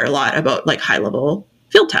I care a lot about like high level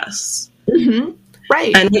field tests.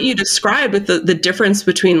 Right. And what you described with the difference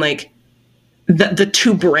between like the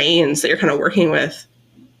two brains that you're kind of working with,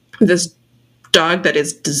 this dog that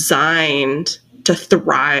is designed to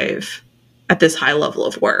thrive at this high level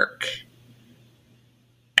of work.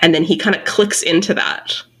 And then he kind of clicks into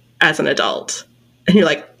that as an adult. And you're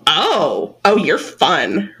like, oh, you're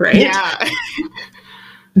fun, right? Yeah.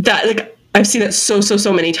 That like I've seen it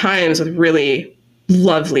so many times with really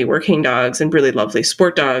lovely working dogs and really lovely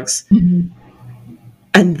sport dogs.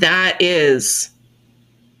 And that is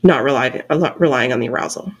not relying on the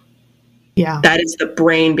arousal. Yeah. That is the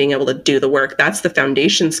brain being able to do the work. That's the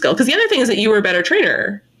foundation skill. Because the other thing is that you were a better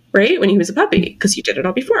trainer, right? When he was a puppy, because you did it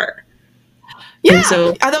all before. Yeah. And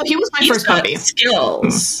so although he was my first puppy.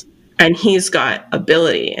 Skills, and he's got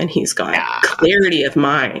ability, and he's got clarity of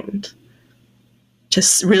mind to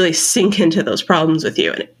really sink into those problems with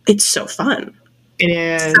you. And it's so fun. It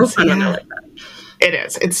is. So fun when they're like that. It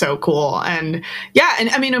is. It's so cool. And yeah,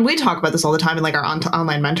 and I mean, and we talk about this all the time in like our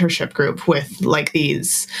online mentorship group with like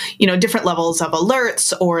these, different levels of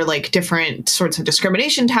alerts or like different sorts of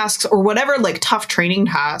discrimination tasks or whatever like tough training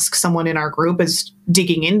task someone in our group is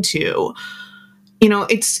digging into.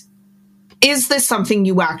 Is this something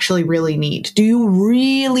you actually really need? Do you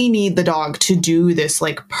really need the dog to do this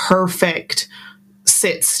like perfect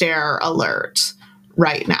sit stare alert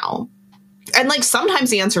right now? And like sometimes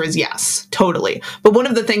the answer is yes, totally. But one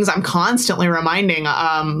of the things I'm constantly reminding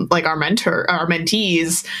like our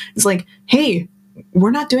mentees is like, hey,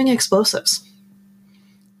 we're not doing explosives.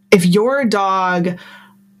 If your dog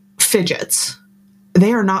fidgets,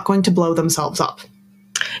 they are not going to blow themselves up.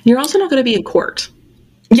 You're also not going to be in court.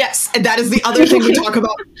 Yes, and that is the other thing we talk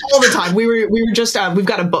about all the time. We were just we've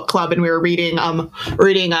got a book club and we were reading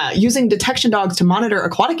using detection dogs to monitor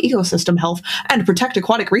aquatic ecosystem health and protect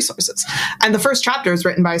aquatic resources. And the first chapter is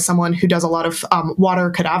written by someone who does a lot of water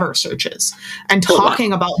cadaver searches and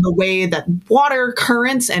talking about the way that water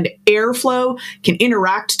currents and airflow can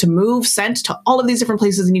interact to move scent to all of these different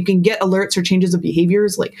places, and you can get alerts or changes of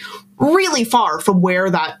behaviors like really far from where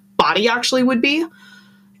that body actually would be.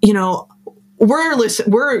 We're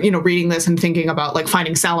reading this and thinking about like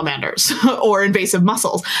finding salamanders or invasive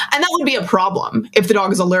mussels. And that would be a problem if the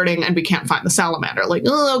dog is alerting and we can't find the salamander. Like,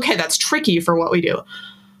 okay, that's tricky for what we do.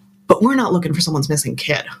 But we're not looking for someone's missing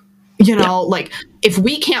kid. Like if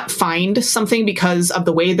we can't find something because of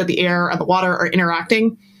the way that the air and the water are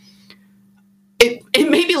interacting, it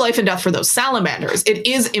may be life and death for those salamanders. It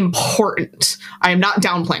is important. I am not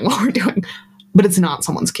downplaying what we're doing, but it's not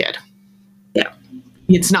someone's kid. Yeah.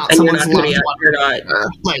 It's not someone's loved one.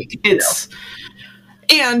 Like it's,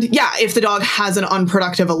 and yeah, if the dog has an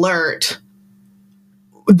unproductive alert,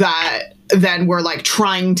 that then we're like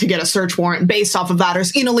trying to get a search warrant based off of that, or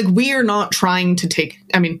like we're not trying to take.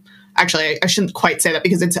 I mean, actually, I shouldn't quite say that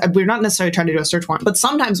because we're not necessarily trying to do a search warrant, but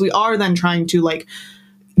sometimes we are then trying to like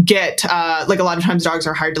get like a lot of times dogs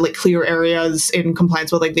are hired to like clear areas in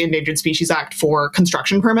compliance with like the Endangered Species Act for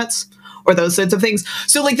construction permits. Or those sorts of things.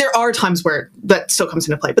 So like there are times where that still comes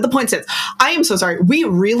into play. But the point is, I am so sorry. We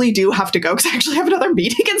really do have to go because I actually have another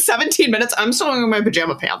meeting in 17 minutes. I'm still wearing my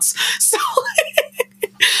pajama pants. So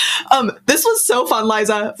this was so fun,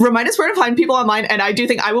 Liza. Remind us where to find people online. And I do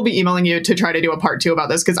think I will be emailing you to try to do a part 2 about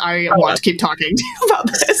this because I want to keep talking to you about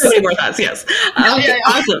this. So many more thoughts, yes. Okay,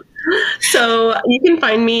 awesome. So you can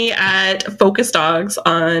find me at Focus Dogs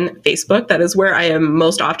on Facebook. That is where I am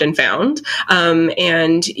most often found.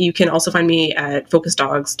 And you can also find me at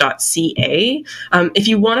focusdogs.ca. If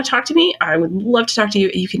you want to talk to me, I would love to talk to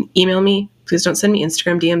you. You can email me. Please don't send me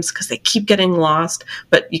Instagram DMs because they keep getting lost.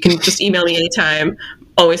 But you can just email me anytime.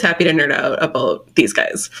 Always happy to nerd out about these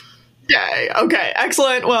guys. Yay. Okay.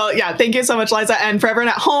 Excellent. Well, yeah. Thank you so much, Liza. And for everyone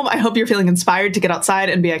at home, I hope you're feeling inspired to get outside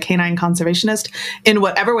and be a canine conservationist in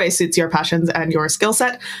whatever way suits your passions and your skill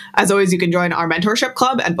set. As always, you can join our mentorship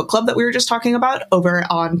club and book club that we were just talking about over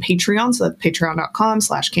on Patreon. So that's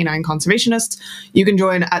patreon.com/canine conservationists. You can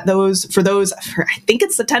join at those, I think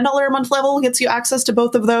it's the $10 a month level gets you access to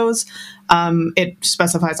both of those. It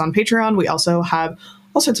specifies on Patreon. We also have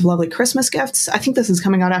all sorts of lovely Christmas gifts. I think this is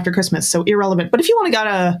coming out after Christmas, so irrelevant. But if you want to get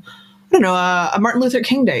a Martin Luther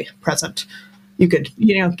King Day present, you could,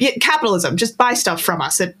 get capitalism, just buy stuff from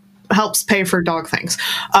us. It helps pay for dog things.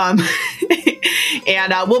 And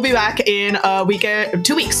we'll be back in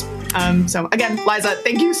 2 weeks. So again, Liza,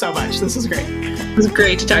 thank you so much. This was great. It was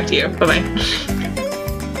great to talk to you. Bye-bye.